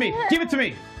 Give it to me. Give it to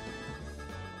me.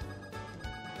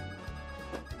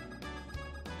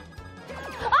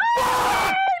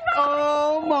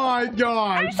 Oh my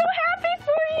gosh. I'm so happy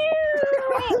for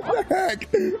you. What the heck?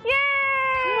 Yay!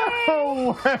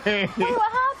 No way. Wait,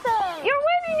 what happened? You're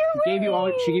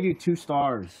winning. She gave you 2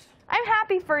 stars. I'm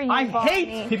happy for you, I Bonnie.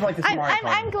 hate people like this in Mario Party.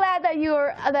 I'm glad that you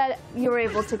were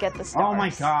able to get the stars. Oh my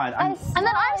god. And then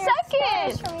I'm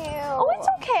second. From you. Oh, it's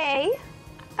okay.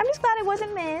 I'm just glad it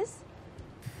wasn't Miz.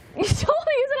 You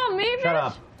totally use it on me, bitch. Shut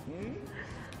up.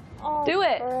 Oh, Do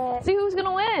it. frick. See who's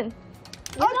gonna win.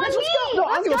 No, I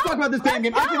don't give a fuck about this damn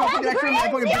game. I don't give a fuck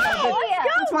about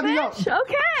Let's fucking go, bitch. bitch.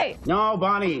 Okay. No,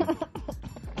 Bonnie.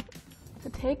 To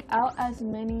take out as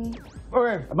many.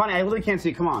 Okay. Bonnie, I literally can't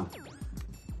see. Come on.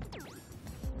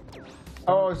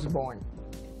 Oh, this is boring.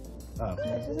 Oh.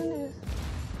 This isn't this.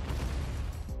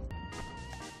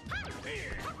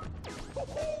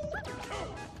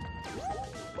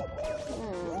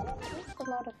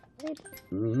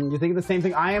 You think of the same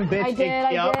thing? I am bitch. I did,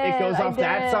 It goes I off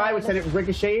that did. side, which then it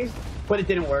ricochets, but it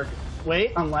didn't work.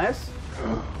 Wait, unless.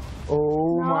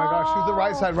 Oh my gosh, shoot the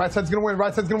right side. Right side's gonna win.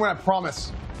 Right side's gonna win, I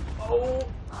promise. Oh.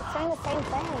 It's saying the same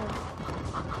thing.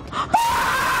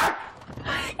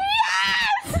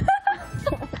 Yes!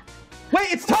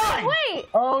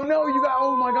 no, you got.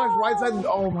 Oh my gosh, right side.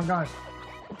 Oh my gosh.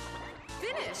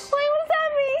 Finish. Wait, what does that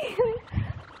mean?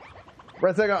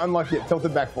 Right side got unlucky. It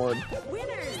tilted back forward.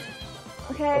 Winners.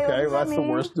 Okay. Okay, well, that's the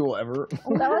worst duel ever.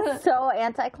 That was so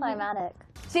anticlimactic.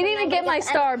 So you didn't even get my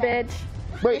star, bitch.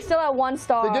 Wait. You're still at 1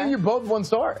 star. They gave you both 1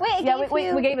 star. Wait, Yeah,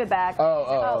 we gave it back.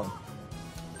 Oh.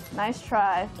 Nice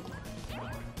try.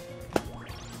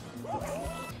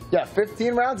 Yeah,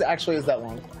 15 rounds actually is that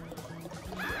long.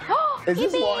 Is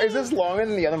this longer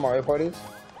than the other Mario parties?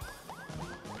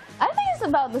 I think it's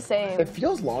about the same. It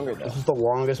feels longer though. This is the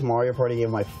longest Mario Party game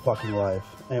of my fucking life,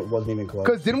 and it wasn't even close.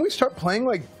 Because didn't we start playing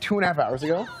like 2.5 hours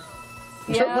ago?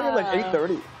 We started playing at like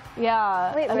 8:30.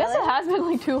 Yeah. Wait, I guess it has been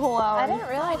like 2 whole hours. I didn't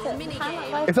realize it. The time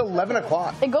went by. It's 11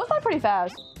 o'clock. It goes by pretty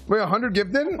fast. Wait, 100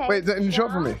 gifted? Okay. Wait, show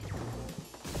it for me.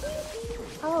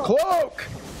 Oh. Cloak!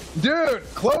 Dude,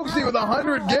 Cloaksy with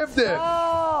 100 gifted.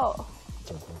 Oh.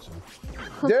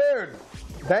 Dude,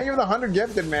 thank you for the 100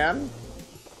 gifted, man.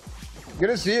 Good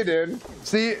to see you, dude.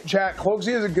 See, chat,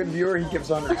 Cloaksy is a good viewer. He gives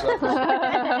 100 subs.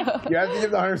 You have to give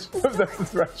the 100 subs. That's the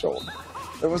threshold.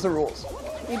 That was the rules.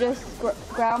 You just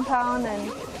ground pound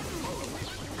and...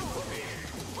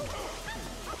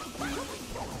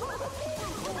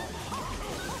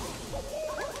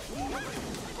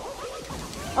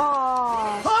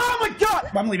 Oh my god!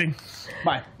 I'm leaving.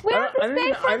 Bye. We have to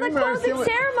stay for the closing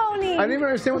ceremony. I didn't even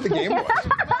understand what the game was.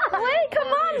 Wait, come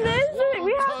on, Miz.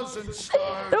 We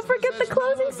have... Don't forget the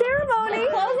closing ceremony.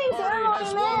 The closing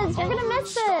ceremony, Miz. You're going to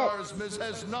miss it. Miz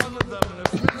has none of them, and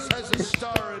if Miz has a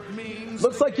star, it means...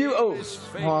 Looks like you... Oh.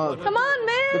 Come on,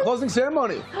 Miz. The closing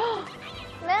ceremony. Miz.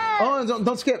 Oh,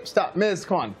 don't skip. Stop. Miz,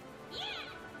 come on.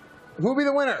 Who will be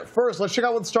the winner? First, let's check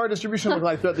out what the star distribution look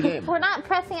like throughout the game. We're not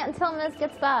pressing it until Miz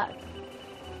gets back.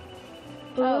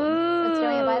 Oh, it's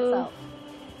doing it by itself.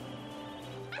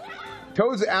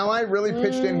 Toad's ally really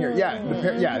pitched in here. Yeah,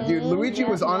 yeah, dude. Luigi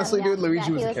was honestly, dude.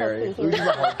 Luigi was a carry. Luigi was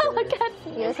a hard carry.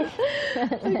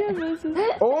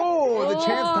 Oh, the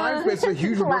chance time space, a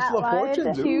huge reversal of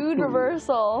fortunes. Huge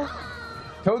reversal.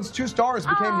 Toad's 2 stars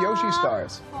became Yoshi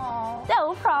stars.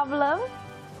 No problem.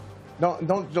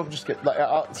 Don't just get.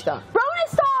 Stop.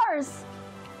 Bonus stars.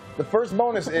 The first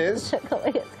bonus is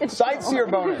Sightseer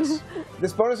bonus.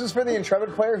 This bonus is for the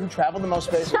intrepid player who traveled the most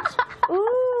spaces.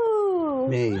 Ooh.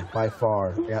 Me, by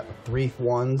far. Yeah, 3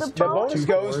 1s. The bonus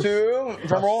goes to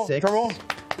drum roll. 6. Drum roll.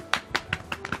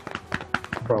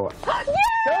 Bro.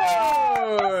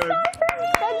 Toad!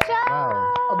 Good job.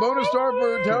 Wow. A bonus star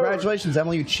for Toad. Congratulations,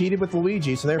 Emily. You cheated with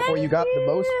Luigi, so therefore you got the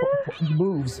most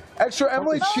moves.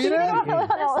 ExtraEmily cheated.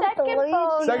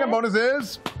 Second bonus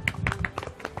is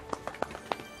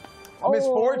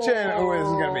Misfortune. Oh, this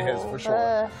is gonna be his for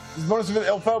sure. This bonus is for the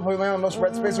Ilfo, who land on the most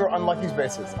red spaces or unlucky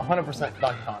spaces. 100%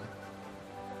 Donkey Kong.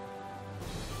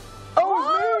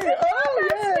 Oh, it's me! Oh,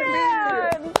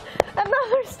 yeah, me!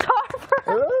 Another star for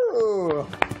Ooh,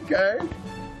 okay.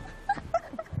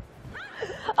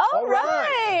 All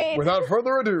right. Without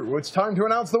further ado, it's time to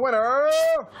announce the winner.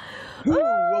 Who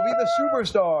will be the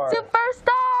superstar?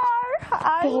 Superstar!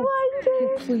 I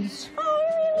wonder. Please. I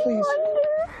really wonder.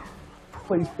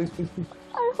 Please.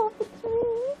 I hope it's me.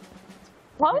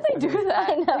 Why would they do that?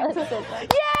 I know, it's good. Yay!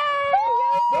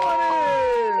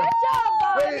 Good job,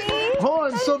 Bonnie! Wait, hold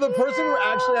on, so the person who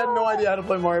actually had no idea how to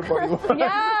play Mario Party won.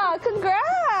 Yeah,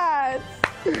 congrats!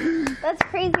 That's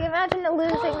crazy. Imagine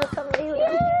losing to somebody who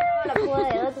doesn't know how to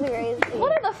play. That's crazy.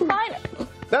 What are the fine?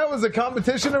 That was a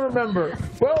competition to remember.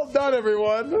 Well done,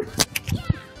 everyone.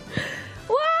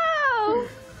 Wow!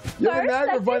 You have a knack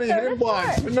for finding hidden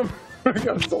blocks. When it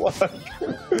comes to luck. Toad,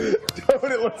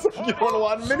 it looks like you won a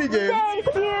lot of mini games. Thank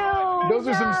you! Those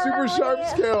are some super sharp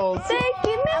skills. Thank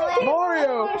you, Millie!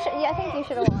 Mario! I think you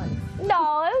should have won.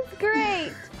 No, it was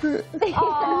great.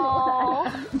 Aww.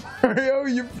 Mario,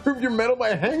 you proved your medal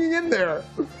by hanging in there.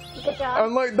 Good job.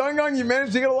 Unlike Dungong, you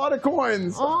managed to get a lot of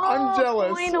coins. Oh, I'm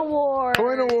jealous. Coin award.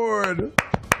 Coin award.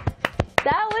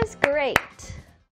 That was great.